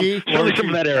Warren probably G? some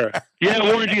from that era.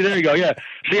 Yeah, Warren G. There you go. Yeah.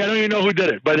 See, I don't even know who did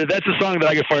it, but that's a song that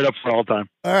I get fired up for all the time.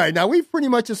 All right. Now, we've pretty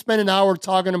much just spent an hour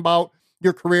talking about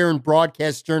your career in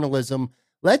broadcast journalism.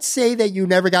 Let's say that you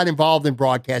never got involved in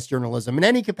broadcast journalism in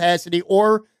any capacity,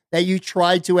 or that you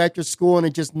tried to after school and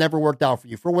it just never worked out for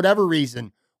you for whatever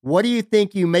reason. What do you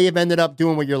think you may have ended up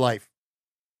doing with your life?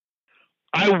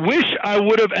 I wish I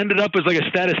would have ended up as like a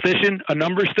statistician, a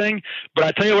numbers thing. But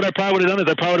I tell you what I probably would have done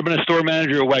is I probably would have been a store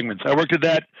manager at Wegmans. I worked at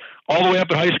that all the way up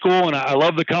at high school, and I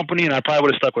love the company, and I probably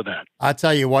would have stuck with that. I'll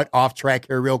tell you what, off track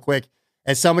here real quick.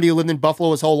 As somebody who lived in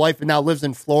Buffalo his whole life and now lives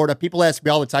in Florida, people ask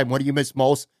me all the time, what do you miss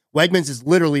most? Wegmans is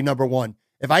literally number one.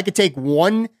 If I could take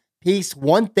one piece,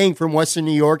 one thing from Western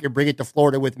New York and bring it to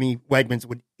Florida with me, Wegmans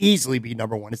would easily be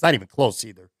number one. It's not even close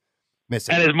either. And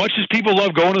as much as people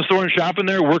love going to the store and shopping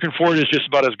there, working for it is just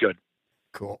about as good.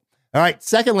 Cool. All right.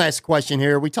 Second last question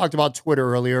here. We talked about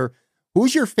Twitter earlier.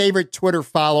 Who's your favorite Twitter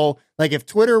follow? Like if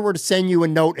Twitter were to send you a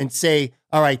note and say,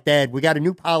 all right, Dad, we got a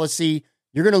new policy.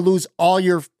 You're going to lose all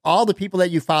the people that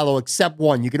you follow except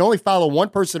one. You can only follow one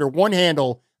person or one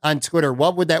handle on Twitter.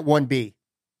 What would that one be?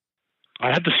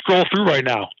 I have to scroll through right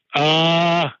now.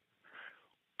 I'm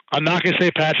not going to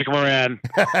say Patrick Moran.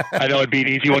 I know it'd be an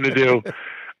easy one to do.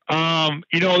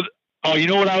 You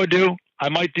know what I would do? I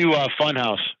might do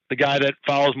Funhouse, the guy that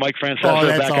follows Mike Francesa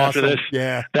back awesome. After this.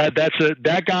 Yeah,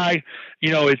 that guy.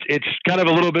 You know, it's kind of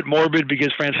a little bit morbid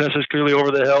because Francesa's clearly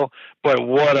over the hill. But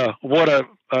what a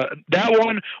that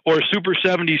one or Super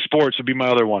 70 Sports would be my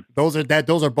other one. Those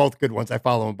are both good ones. I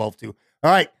follow them both too.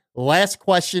 All right, last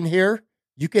question here.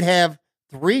 You could have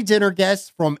 3 dinner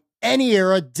guests from any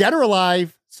era, dead or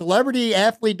alive, celebrity,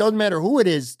 athlete, doesn't matter who it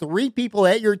is. 3 people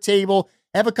at your table.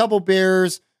 Have a couple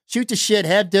beers, shoot the shit,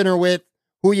 have dinner with.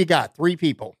 Who you got? 3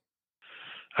 people.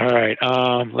 All right.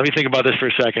 Let me think about this for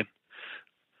a second.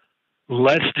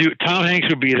 Let's do Tom Hanks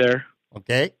would be there.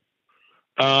 Okay.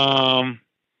 Charles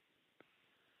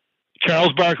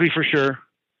Barkley for sure.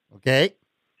 Okay.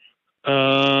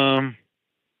 I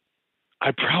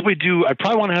probably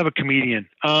want to have a comedian.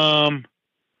 I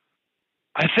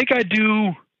think I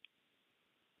do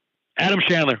Adam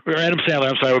Sandler. I'm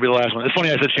sorry, would be the last one. It's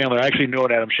funny I said Chandler. I actually know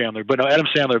Adam Sandler, but no, Adam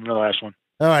Sandler would be the last one.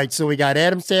 All right, so we got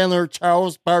Adam Sandler,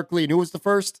 Charles Barkley, and who was the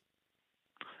first?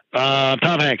 Tom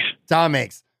Hanks. Tom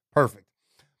Hanks. Perfect.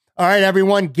 All right,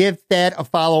 everyone, give Thad a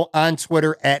follow on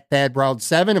Twitter at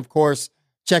ThadBrown7. Of course,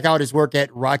 check out his work at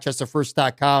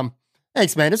RochesterFirst.com.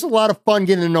 Thanks, man. It's a lot of fun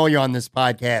getting to know you on this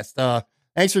podcast.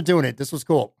 Thanks for doing it. This was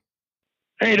cool.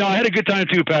 Hey, I had a good time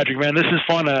too, Patrick, man. This is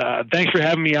fun. Thanks for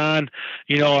having me on.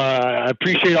 I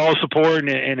appreciate all the support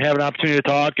and have an opportunity to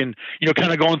talk and,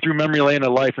 kind of going through memory lane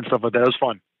of life and stuff like that. It was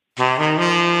fun.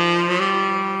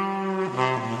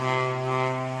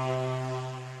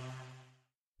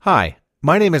 Hi,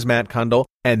 my name is Matt Kundle,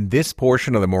 and this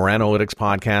portion of the More Analytics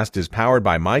podcast is powered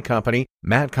by my company,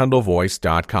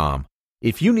 MattKundleVoice.com.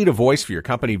 If you need a voice for your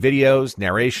company videos,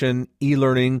 narration,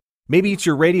 e-learning, maybe it's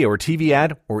your radio or TV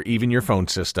ad, or even your phone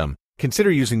system,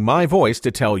 consider using my voice to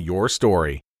tell your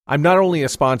story. I'm not only a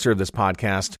sponsor of this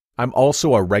podcast, I'm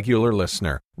also a regular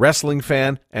listener, wrestling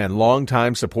fan, and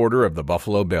longtime supporter of the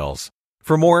Buffalo Bills.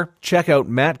 For more, check out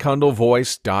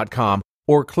MattKundleVoice.com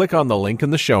or click on the link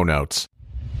in the show notes.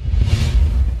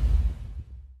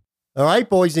 All right,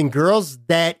 boys and girls,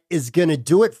 that is going to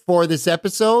do it for this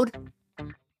episode.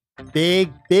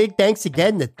 Big thanks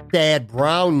again to Thad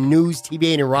Brown, News,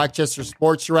 TV, and Rochester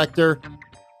Sports Director.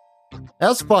 That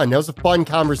was fun. That was a fun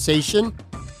conversation.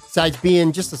 Besides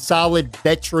being just a solid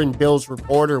veteran Bills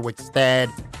reporter, which Thad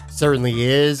certainly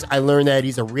is, I learned that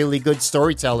he's a really good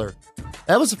storyteller.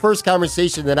 That was the first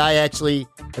conversation that I actually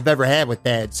have ever had with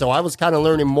Thad. So I was kind of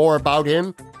learning more about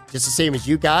him, just the same as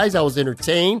you guys. I was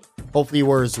entertained. Hopefully you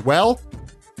were as well.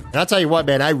 And I'll tell you what,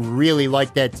 man, I really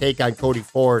liked that take on Cody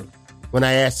Ford when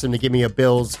I asked him to give me a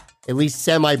Bills, at least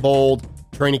semi-bold,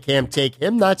 training camp take?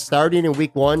 Him not starting in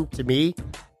week 1, to me,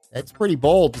 that's pretty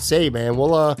bold to say, man.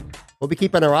 We'll be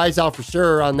keeping our eyes out for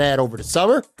sure on that over the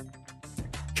summer.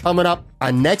 Coming up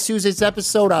on next Tuesday's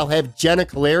episode, I'll have Jenna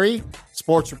Caleri,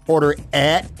 sports reporter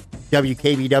at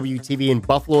WKBW-TV in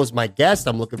Buffalo, as my guest.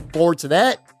 I'm looking forward to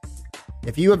that.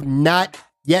 If you have not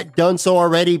yet done so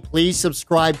already, please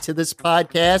subscribe to this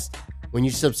podcast. When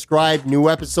you subscribe, new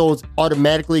episodes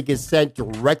automatically get sent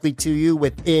directly to you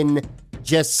within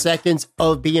just seconds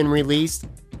of being released.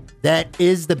 That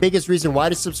is the biggest reason why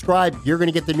to subscribe. You're going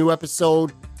to get the new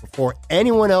episode before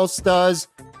anyone else does.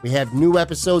 We have new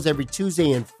episodes every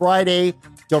Tuesday and Friday.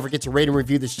 Don't forget to rate and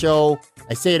review the show.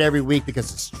 I say it every week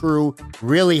because it's true.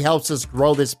 Really helps us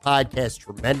grow this podcast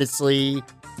tremendously.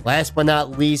 Last but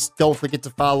not least, don't forget to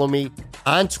follow me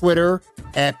on Twitter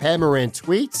at Pat Moran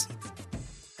Tweets.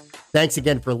 Thanks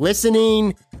again for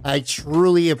listening. I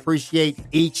truly appreciate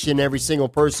each and every single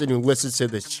person who listens to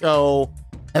this show.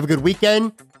 Have a good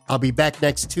weekend. I'll be back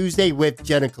next Tuesday with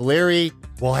Jenna Caleri.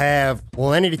 We'll have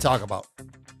plenty to talk about.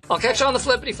 I'll catch you on the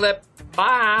flippity flip.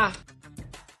 Bye.